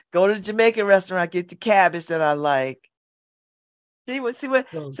greens. Go to the Jamaican restaurant, get the cabbage that I like. I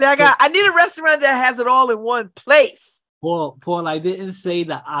need a restaurant that has it all in one place. Paul, I didn't say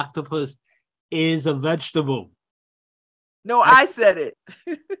that octopus is a vegetable. No, I said it.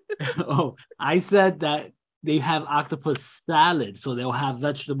 Oh, I said that they have octopus salad, so they'll have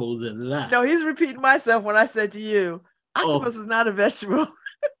vegetables in that. No, he's repeating myself when I said to you, Oh. octopus is not a vegetable.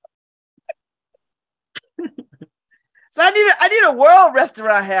 So I need a world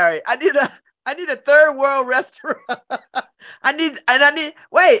restaurant, Harry. I need a third world restaurant. I need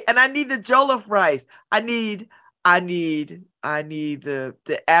the jollof rice. I need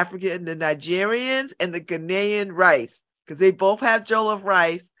the African, the Nigerians, and the Ghanaian rice, because they both have jollof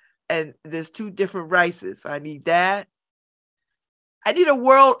rice, and there's two different rices. So I need that. I need a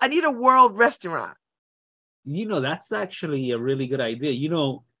world restaurant. That's actually a really good idea.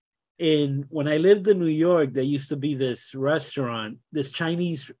 When I lived in New York, there used to be this restaurant, this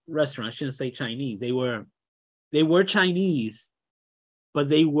Chinese restaurant. I shouldn't say Chinese. They were Chinese, but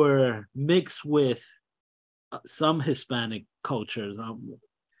they were mixed with some Hispanic cultures.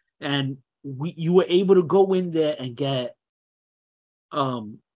 And you were able to go in there and get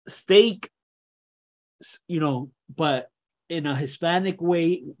steak, but in a Hispanic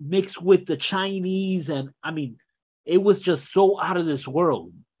way, mixed with the Chinese. And I mean, it was just so out of this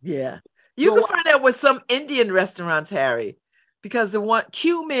world. Yeah. You can find that with some Indian restaurants, Harry, because the one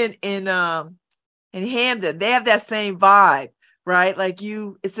Cumin in Hamden, they have that same vibe, right? Like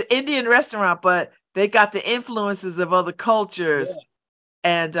it's an Indian restaurant, but they got the influences of other cultures. Yeah.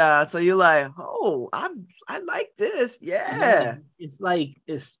 And so you're like, oh, I like this. Yeah.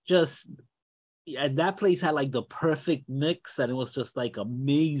 It's just, and that place had like the perfect mix, and it was just like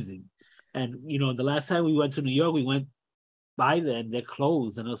amazing. And the last time we went to New York, we went by there and they're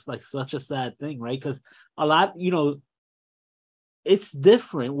closed, and it's like such a sad thing, right? Because a lot, it's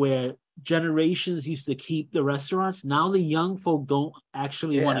different where generations used to keep the restaurants. Now the young folk don't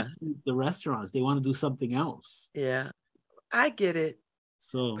actually want to keep the restaurants. They want to do something else. Yeah, I get it.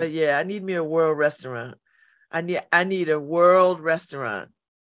 So, but yeah, I need me a world restaurant. I need a world restaurant.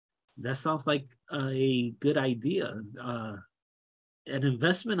 That sounds like a good idea. An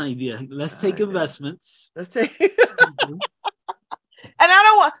investment idea. Let's take investments. Let's take. And I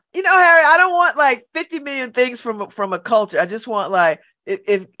don't want, Harry, I don't want like 50 million things from a culture. I just want like,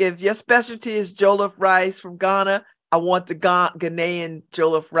 if your specialty is jollof rice from Ghana, I want the Ghanaian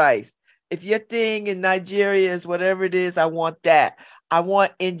jollof rice. If your thing in Nigeria is whatever it is, I want that. I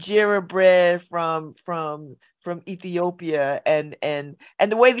want injera bread from Ethiopia, and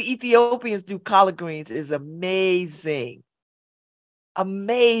the way the Ethiopians do collard greens is amazing.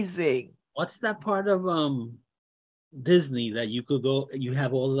 Amazing. What's that part of Disney that you could go? You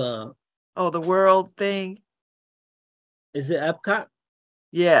have all the world thing. Is it Epcot?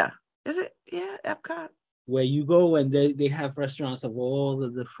 Yeah. Is it? Yeah, Epcot. Where you go and they have restaurants of all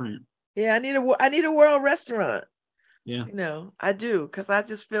the different. Yeah, I need a world restaurant. Yeah. I do, because I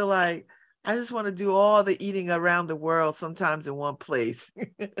just feel like I just want to do all the eating around the world, sometimes in one place.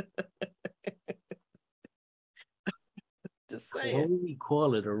 Just saying. What do we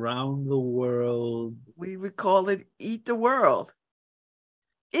call it? Around the world? We would call it Eat the World.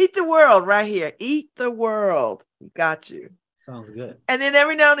 Eat the world right here. Eat the world. Got you. Sounds good. And then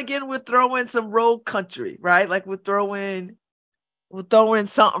every now and again, we'll throw in some rogue country, right? Like we'll throw in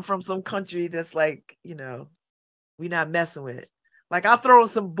something from some country that's like, we're not messing with. Like I'll throw in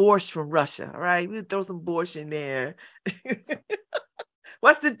some borscht from Russia, right? We'll throw some borscht in there.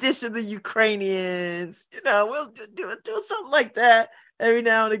 What's the dish of the Ukrainians? We'll do something like that every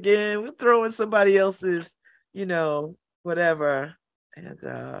now and again. We'll throw in somebody else's, whatever. And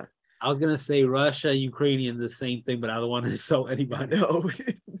I was gonna say Russia, Ukrainian, the same thing, but I don't want to insult anybody. No,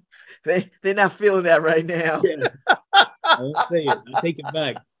 they're not feeling that right now. Yeah. I won't say it. I take it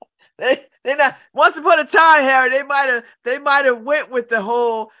back. They're not. Once upon a time, Harry, they might have went with the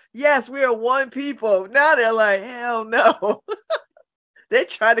whole, yes, we are one people. Now they're like, hell no. They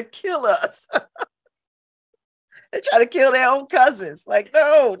try to kill us. They try to kill their own cousins. Like,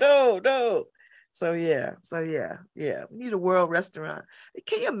 no. So yeah. We need a world restaurant.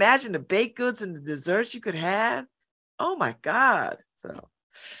 Can you imagine the baked goods and the desserts you could have? Oh my God. So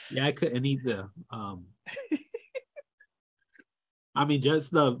yeah, I couldn't eat the I mean,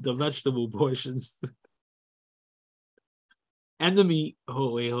 just the vegetable portions. And the meat.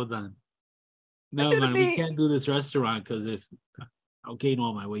 Oh, wait, hold on. No, man, we can't do this restaurant because I'll gain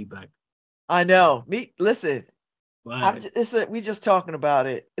all my weight back. I know. Listen, we just talking about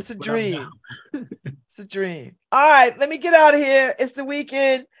it. It's a dream. It's a dream. All right, let me get out of here. It's the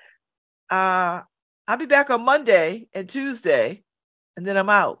weekend. I'll be back on Monday and Tuesday, and then I'm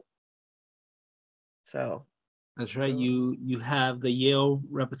out. So that's right. You have the Yale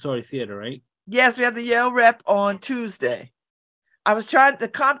Repertory Theater, right? Yes, we have the Yale Rep on Tuesday. I was trying,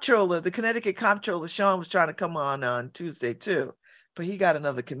 the Connecticut comptroller, Sean, was trying to come on Tuesday too, but he got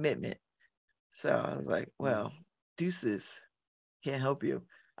another commitment. So I was like, well, deuces, can't help you.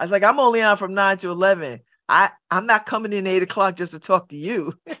 I was like, I'm only on from 9 to 11. I'm not coming in 8 o'clock just to talk to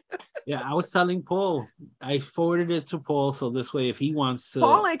you. Yeah, I was telling Paul. I forwarded it to Paul, so this way, if he wants to.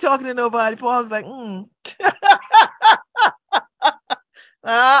 Paul ain't talking to nobody. Paul was like,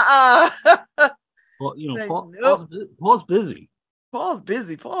 Well, you know, like, Paul, nope. Paul's busy. Paul's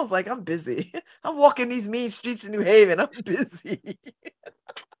busy. Paul's like, I'm busy. I'm walking these mean streets in New Haven. I'm busy.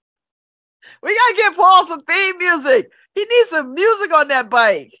 We gotta get Paul some theme music. He needs some music on that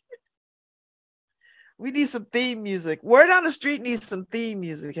bike. We need some theme music. Word on the street needs some theme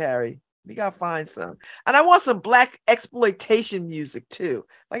music, Harry. We gotta find some. And I want some black exploitation music too.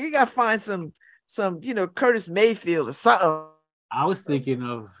 Like you gotta find some, Curtis Mayfield or something. I was thinking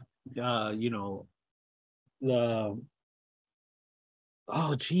of the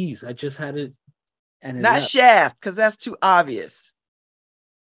oh geez, I just had it and not Shaft, because that's too obvious.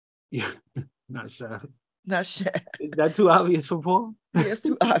 Yeah, not Shaft. Not Shaft. Is that too obvious for Paul? Yeah, it's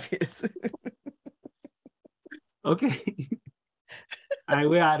too obvious. Okay. All right,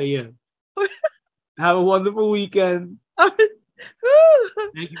 we're out of here. Have a wonderful weekend. Thank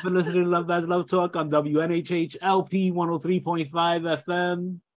you for listening to LoveBabz Love Talk on WNHH LP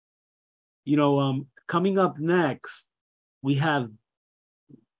 103.5 FM. Coming up next, we have,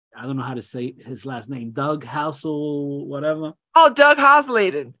 I don't know how to say his last name, Doug Housel, whatever. Oh, Doug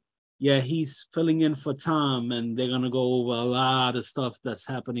Hosleden. Yeah, he's filling in for Tom, and they're going to go over a lot of stuff that's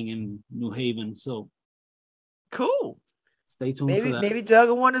happening in New Haven. So, cool. Stay tuned for that. Maybe Doug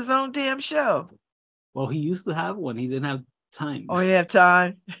will want his own damn show. Well, he used to have one. He didn't have time. Oh, he didn't have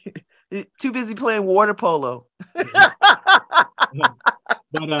time? He's too busy playing water polo.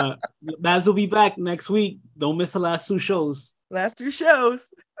 But Babz will be back next week. Don't miss the last 2 shows. Last 2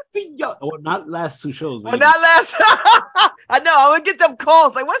 shows. Or not last 2 shows. Well, not last. I know. I would get them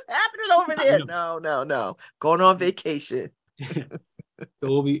calls. Like, what's happening over there? No. Going on vacation.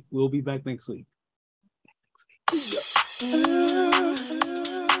 So we'll be back next week. Mm-hmm.